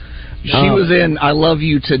face. She was in "I Love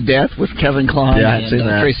You to Death" with Kevin Kline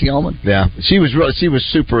and Tracy Ullman. Yeah, she was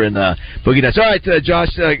super in Boogie Nights. All right,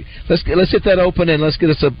 Josh, let's hit that open and let's get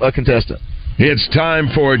us a contestant. It's time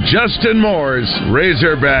for Justin Moore's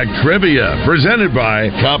Razorback Trivia, presented by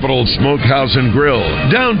Capital Smokehouse and Grill,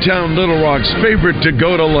 downtown Little Rock's favorite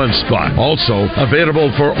to-go-to lunch spot. Also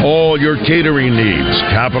available for all your catering needs.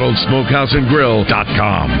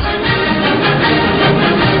 CapitalSmokehouseandGrill.com.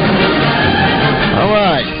 All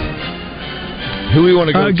right. Who we want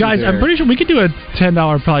to go to guys, there? I'm pretty sure we could do a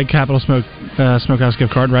 $10 probably Capital Smokehouse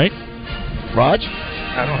gift card, right? Raj?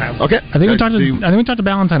 I don't have. Okay. I think we talked to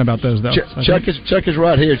Valentine about those though. Chuck is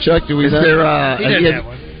right here. Chuck, do we? Is there?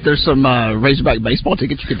 There's some Razorback baseball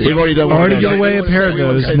tickets you could do. We've already done one. Already give away a pair of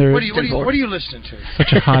those. What are you listening to?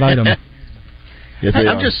 Such a hot item. Yes,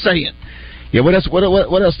 I'm just saying. Yeah. What else?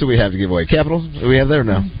 What else do we have to give away? Capital? Do we have there or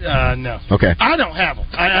no? No. Okay. I don't have them.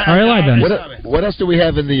 All right, live then. What else do we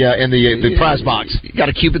have in the prize box? You got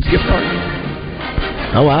a Cupid's gift card.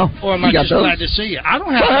 Oh wow. Or am I just glad to see you? I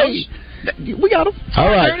don't have those. We got them. All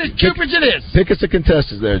right. There it is. Cupid's it is. Pick us the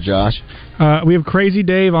contestants there, Josh. We have Crazy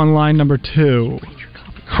Dave on line number 2.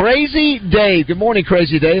 Crazy Dave. Good morning,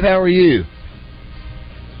 Crazy Dave. How are you?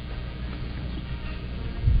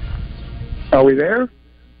 Are we there?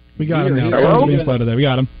 We got him now. Hello? We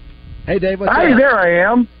got him. Hey, Dave. What's Hey, up? there I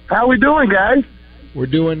am. How we doing, guys? We're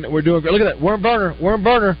doing great. Look at that. Worm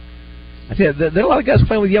burner. I tell you, there are a lot of guys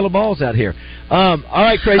playing with yellow balls out here. All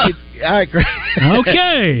right, Crazy. All right,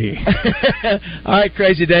 okay. All right,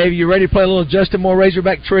 Crazy Dave. You ready to play a little Justin Moore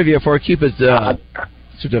Razorback trivia for our Cupid's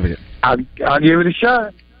certificate? I'll give it a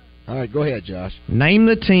shot. All right, go ahead, Josh. Name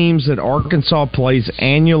the teams that Arkansas plays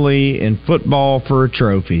annually in football for a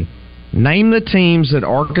trophy. Name the teams that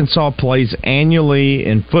Arkansas plays annually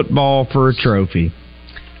in football for a trophy.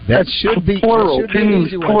 That should be plural. Teams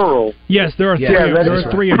plural. Yes, there are three. There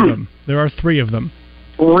are three of them. There are 3 of them.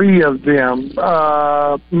 3 of them.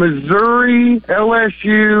 Missouri,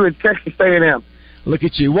 LSU, and Texas A&M. Look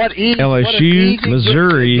at you. LSU,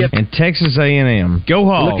 Missouri, and Texas A&M. Go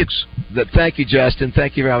Hogs. Thank you, Justin.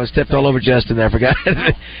 Thank you. I stepped all over Justin there. I forgot.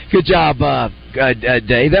 Good job,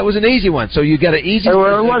 Dave. That was an easy one. So you got an easy one.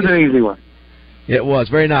 It was an easy one. It was.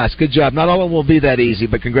 Very nice. Good job. Not all of them will be that easy,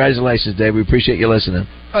 but congratulations, Dave. We appreciate you listening.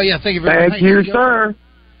 Oh, yeah. Thank you very much. Thank you, sir.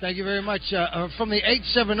 Thank you very much. From the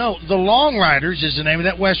 870, The Long Riders is the name of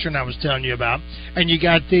that Western I was telling you about. And you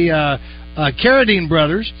got the Carradine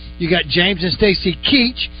brothers. You got James and Stacy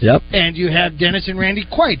Keach. Yep. And you have Dennis and Randy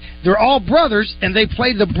Quaid. They're all brothers, and they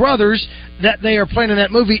play the brothers that they are playing in that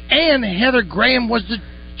movie. And Heather Graham was the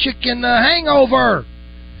chick in Hangover.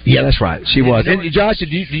 Yeah, that's right. She was. And Josh, did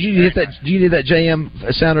you hit that? Did you need that JM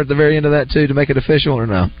sounder at the very end of that too to make it official or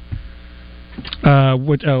no?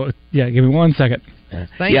 Yeah. Give me 1 second.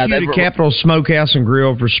 Thank you to Capital Smokehouse and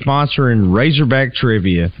Grill for sponsoring Razorback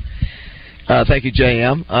Trivia. Thank you,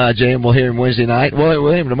 JM. JM, we'll hear him Wednesday night. Well,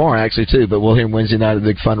 we'll hear him tomorrow, actually, too, but we'll hear him Wednesday night at the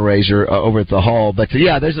big fundraiser over at the Hall. But,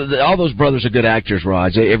 yeah, all those brothers are good actors,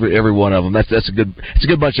 Raj. Every one of them. It's a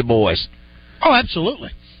good bunch of boys. Oh,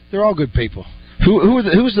 absolutely. They're all good people.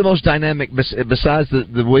 Who's the most dynamic, besides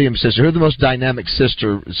the Williams sister, who are the most dynamic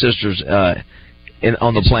sisters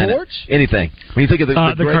on the planet? Sports? Anything. When you think of the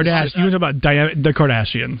Kardashians, you talk about the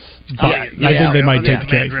Kardashians. I think they might take the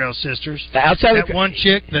cake. Mandrell sisters. Outside that one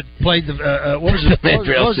chick that played the what was the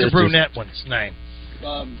brunette one's name?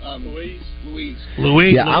 Louise.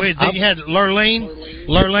 Yeah, Then you had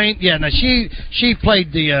Lurleen. Yeah, now she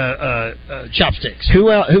played the chopsticks.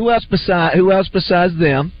 Who else besides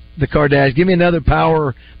them? The Kardashians. Give me another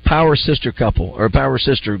power sister couple or power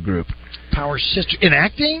sister group. Power sister in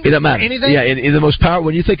acting? It doesn't matter. Anything? Yeah, in the most power.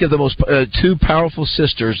 When you think of the most 2 powerful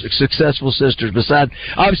sisters, successful sisters, besides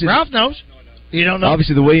obviously Ralph knows. You don't know.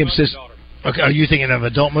 Obviously, the Williams sisters. Okay, are you thinking of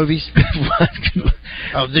adult movies?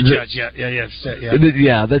 Oh, The Judge. Yeah.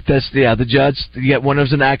 The Judge. You got one of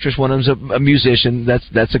them's an actress, one of them's a musician.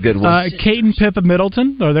 That's a good one. Kate and Pippa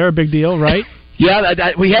Middleton. Oh, they're a big deal, right? Yeah,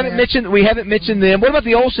 we haven't mentioned them. What about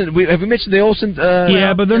the Olsen? Have we mentioned the Olsen?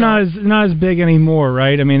 But they're not as big anymore,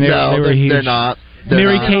 right? I mean, they were huge. They're not.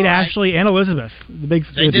 Mary Kate Ashley and Elizabeth. They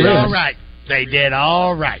did all right. They did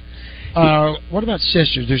all right. What about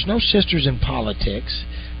sisters? There's no sisters in politics.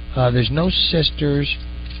 There's no sisters.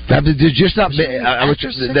 There's just not. I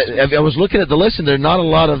was looking at the list, and there are not a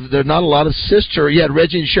lot of sister. Yeah,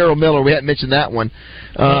 Reggie and Cheryl Miller. We hadn't mentioned that one.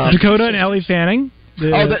 Dakota and Ellie Fanning.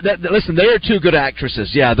 Listen, they are two good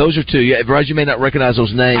actresses. Yeah, those are two. Yeah, Reggie may not recognize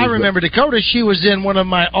those names. I remember Dakota. She was in one of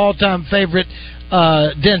my all-time favorite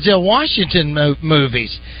Denzel Washington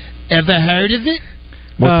movies. Ever heard of it?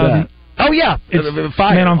 What's that? Oh yeah,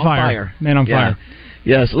 Fire. Man on Fire. Man on Fire.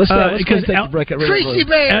 Yes, let's take a break. Chrissy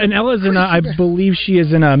Man. And Ella's in. I believe she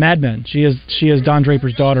is in Mad Men. She is Don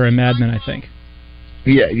Draper's daughter in Mad Men, I think.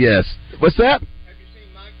 Yeah. Yes. What's that?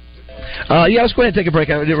 Let's go ahead and take a break.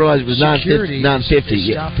 I didn't realize it was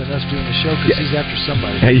 9:50. Stopping us doing the show because he's after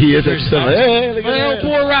somebody. He is after somebody. Hey, look at that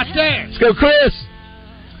boy right there. Let's go, Chris.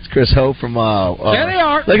 It's Chris Ho from. There they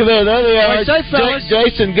are. Look at there. There they are. Say, fellas.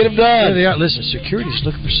 Jason, get them done. There they are. Listen, security's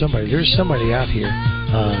looking for somebody. There's somebody out here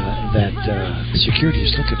that security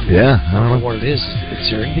is looking for. Yeah, I don't know what it is. Is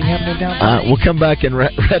there anything happening down there? We'll come back and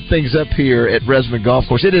wrap things up here at Resman Golf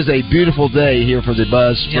Course. It is a beautiful day here for the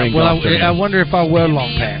Buzz Spring Golf Tournament. I wonder if I'll wear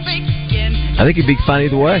long pants. I think it'd be fine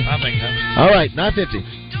either way. I think so. All right, 9:50.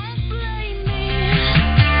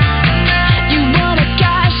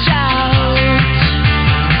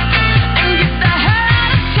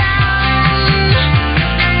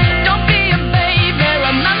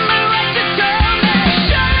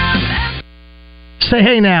 Say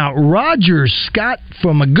hey now, Roger Scott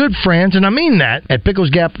from my good friends, and I mean that, at Pickles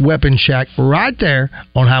Gap Weapon Shack right there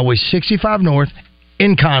on Highway 65 North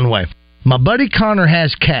in Conway. My buddy Connor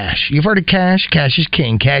has cash. You've heard of cash? Cash is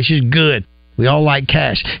king. Cash is good. We all like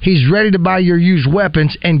cash. He's ready to buy your used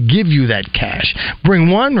weapons and give you that cash. Bring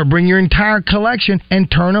one or bring your entire collection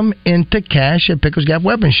and turn them into cash at Pickles Gap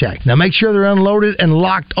Weapon Shack. Now make sure they're unloaded and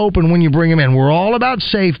locked open when you bring them in. We're all about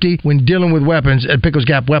safety when dealing with weapons at Pickles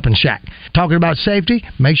Gap Weapon Shack. Talking about safety,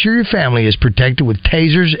 make sure your family is protected with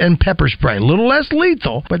tasers and pepper spray. A little less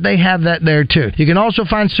lethal, but they have that there too. You can also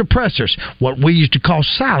find suppressors, what we used to call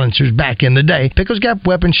silencers back in the day. Pickles Gap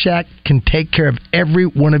Weapon Shack can take care of every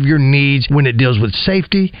one of your needs when it deals with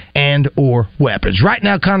safety and or weapons. Right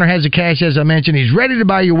now, Connor has the cash, as I mentioned. He's ready to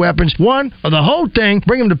buy your weapons, one or the whole thing.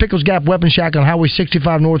 Bring them to Pickles Gap Weapon Shack on Highway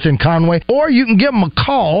 65 North in Conway, or you can give them a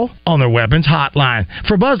call on their weapons hotline.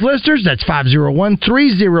 For Buzz listeners, that's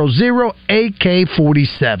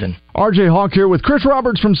 501-300-AK47. RJ Hawk here with Chris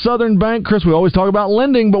Roberts from Southern Bank. Chris, we always talk about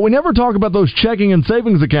lending, but we never talk about those checking and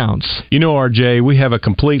savings accounts. You know, RJ, we have a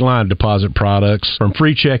complete line of deposit products, from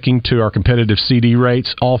free checking to our competitive CD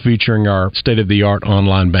rates, all featuring our state-of-the-art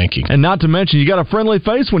online banking. And not to mention, you got a friendly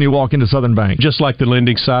face when you walk into Southern Bank. Just like the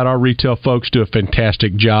lending side, our retail folks do a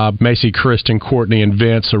fantastic job. Macy, Kristen, Courtney, and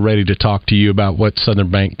Vince are ready to talk to you about what Southern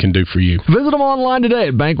Bank can do for you. Visit them online today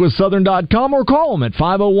at bankwithsouthern.com or call them at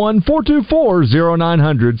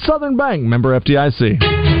 501-424-0900. Southern Bank, member FDIC.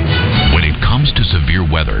 When it comes to severe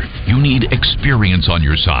weather, you need experience on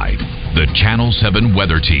your side. The Channel 7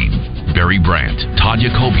 Weather Team. Barry Brandt, Todd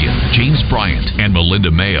Jacobian, James Bryant, and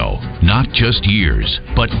Melinda Mayo. Not just years,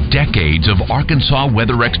 but decades of Arkansas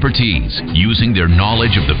weather expertise, using their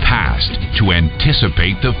knowledge of the past to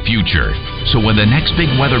anticipate the future. So when the next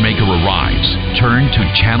big weather maker arrives, turn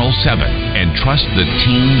to Channel 7 and trust the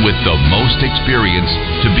team with the most experience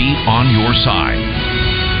to be on your side.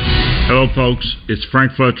 Hello, folks. It's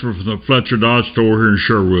Frank Fletcher from the Fletcher Dodge store here in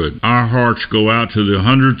Sherwood. Our hearts go out to the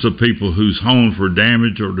hundreds of people whose homes were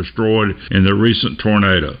damaged or destroyed in the recent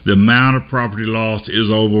tornado. The amount of property lost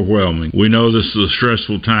is overwhelming. We know this is a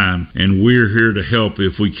stressful time, and we're here to help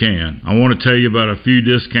if we can. I want to tell you about a few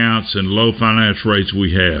discounts and low finance rates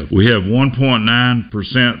we have. We have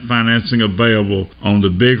 1.9% financing available on the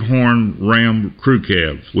Bighorn Ram crew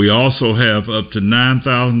cabs. We also have up to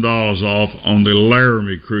 $9,000 off on the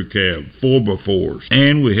Laramie crew cab 4x4s,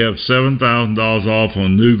 and we have $7,000 off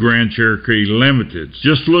on new Grand Cherokee Limiteds.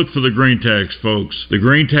 Just look for the green tags, folks. The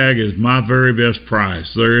green tag is my very best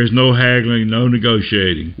price. There is no haggling, no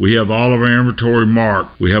negotiating. We have all of our inventory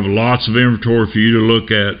marked. We have lots of inventory for you to look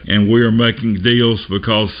at, and we are making deals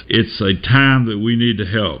because it's a time that we need to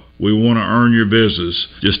help. We want to earn your business.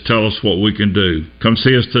 Just tell us what we can do. Come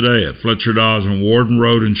see us today at Fletcher Dodge on Warden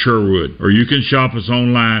Road in Sherwood, or you can shop us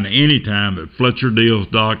online anytime at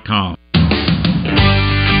FletcherDeals.com.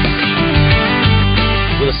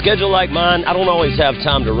 a schedule like mine, I don't always have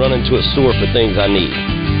time to run into a store for things I need.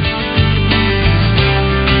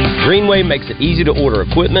 Greenway makes it easy to order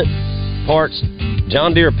equipment, parts,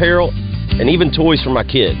 John Deere apparel, and even toys for my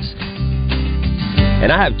kids. And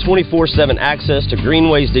I have 24/7 access to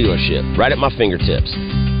Greenway's dealership right at my fingertips.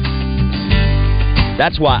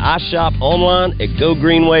 That's why I shop online at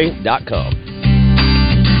GoGreenway.com.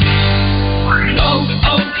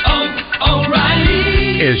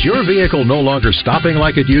 Is your vehicle no longer stopping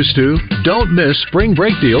like it used to? Don't miss spring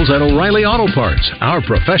brake deals at O'Reilly Auto Parts. Our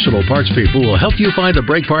professional parts people will help you find the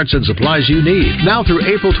brake parts and supplies you need. Now through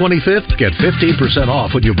April 25th, get 15%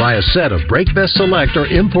 off when you buy a set of Brake Best Select or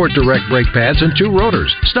Import Direct brake pads and 2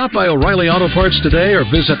 rotors. Stop by O'Reilly Auto Parts today or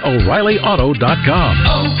visit O'ReillyAuto.com.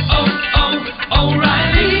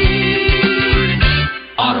 O'Reilly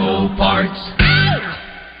Auto Parts.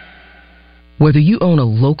 Whether you own a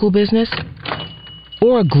local business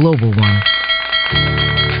or a global one,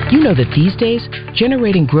 you know that these days,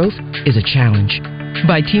 generating growth is a challenge.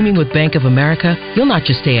 By teaming with Bank of America, you'll not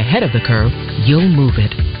just stay ahead of the curve, you'll move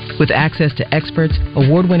it. With access to experts,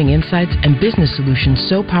 award-winning insights, and business solutions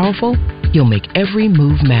so powerful, you'll make every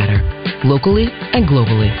move matter, locally and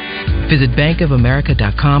globally. Visit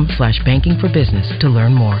bankofamerica.com/banking for business to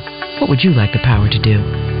learn more. What would you like the power to do?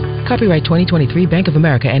 Copyright 2023 Bank of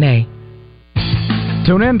America, N.A.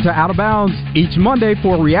 Tune in to Out of Bounds each Monday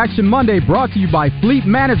for Reaction Monday, brought to you by Fleet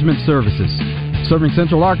Management Services. Serving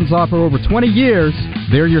Central Arkansas for over 20 years,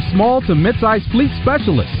 they're your small to mid-sized fleet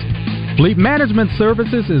specialists. Fleet Management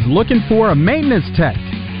Services is looking for a maintenance tech.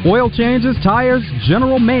 Oil changes, tires,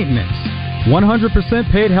 general maintenance. 100%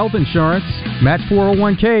 paid health insurance, match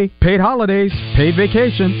 401k, paid holidays, paid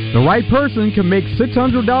vacation. The right person can make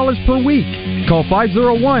 $600 per week. Call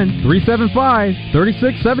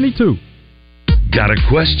 501-375-3672. Got a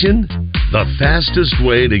question? The fastest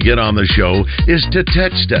way to get on the show is to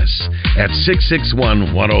text us at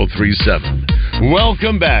 661-1037.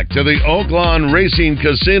 Welcome back to the Oaklawn Racing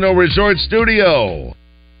Casino Resort Studio.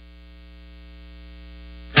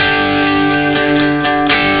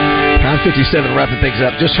 9:57, wrapping things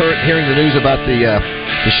up. Just hearing the news about the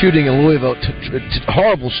shooting in Louisville.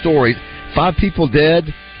 Horrible story. 5 people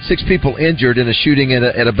dead, 6 people injured in a shooting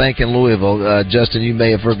at a bank in Louisville. Justin, you may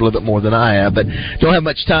have heard a little bit more than I have, but don't have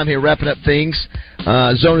much time here. Wrapping up things.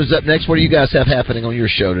 Zone is up next. What do you guys have happening on your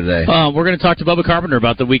show today? We're going to talk to Bubba Carpenter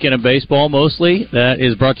about the weekend of baseball mostly. That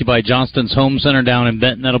is brought to you by Johnston's Home Center down in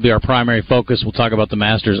Benton. That'll be our primary focus. We'll talk about the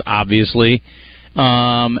Masters, obviously.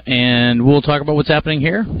 And we'll talk about what's happening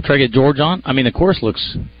here. Try to get George on. I mean, the course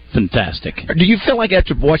looks fantastic. Do you feel like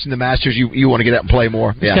after watching the Masters, you want to get out and play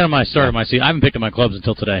more? It's kind of my start of my season. I haven't picked up my clubs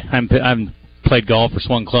until today. I haven't played golf or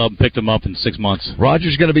swung club, picked them up in 6 months.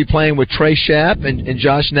 Roger's going to be playing with Trey Schapp and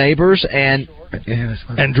Josh Neighbors and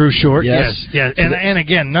Drew Short. Yes. And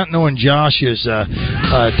again, not knowing Josh's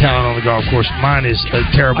talent on the golf course, mine is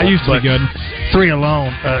terrible. I used to be good. 3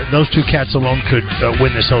 alone, those 2 cats alone could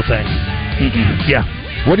win this whole thing. Mm-mm. Yeah.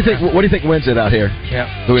 What do you think wins it out here?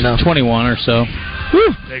 Yeah. Do we know? 21 or so.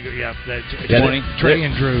 Whew. 20. Trey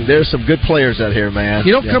and Drew. There's some good players out here, man.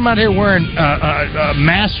 You don't come out here wearing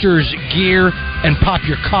Masters gear and pop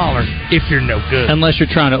your collar if you're no good. Unless you're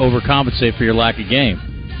trying to overcompensate for your lack of game.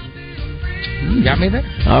 You got me there?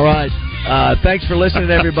 All right. Thanks for listening,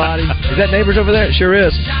 everybody. Is that Neighbors over there? It sure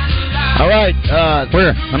is. All right.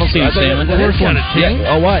 Where? I don't see you, Sam.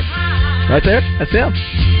 Yeah. Oh, what? Right there? That's him.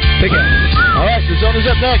 Pick it. All right. The Zone is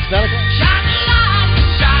up next. 9 o'clock.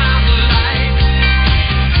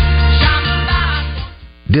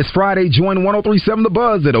 This Friday, join 103.7 The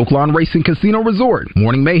Buzz at Oaklawn Racing Casino Resort.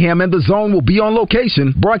 Morning Mayhem and The Zone will be on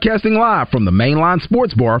location, broadcasting live from the Mainline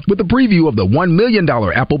Sports Bar with a preview of the $1 million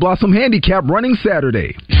Apple Blossom Handicap running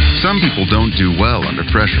Saturday. Some people don't do well under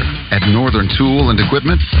pressure. At Northern Tool and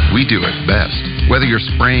Equipment, we do it best. Whether you're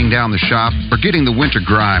spraying down the shop or getting the winter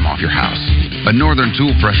grime off your house, a Northern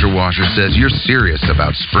Tool pressure washer says you're serious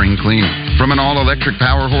about spring cleaning. From an all-electric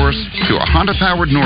power horse to a Honda-powered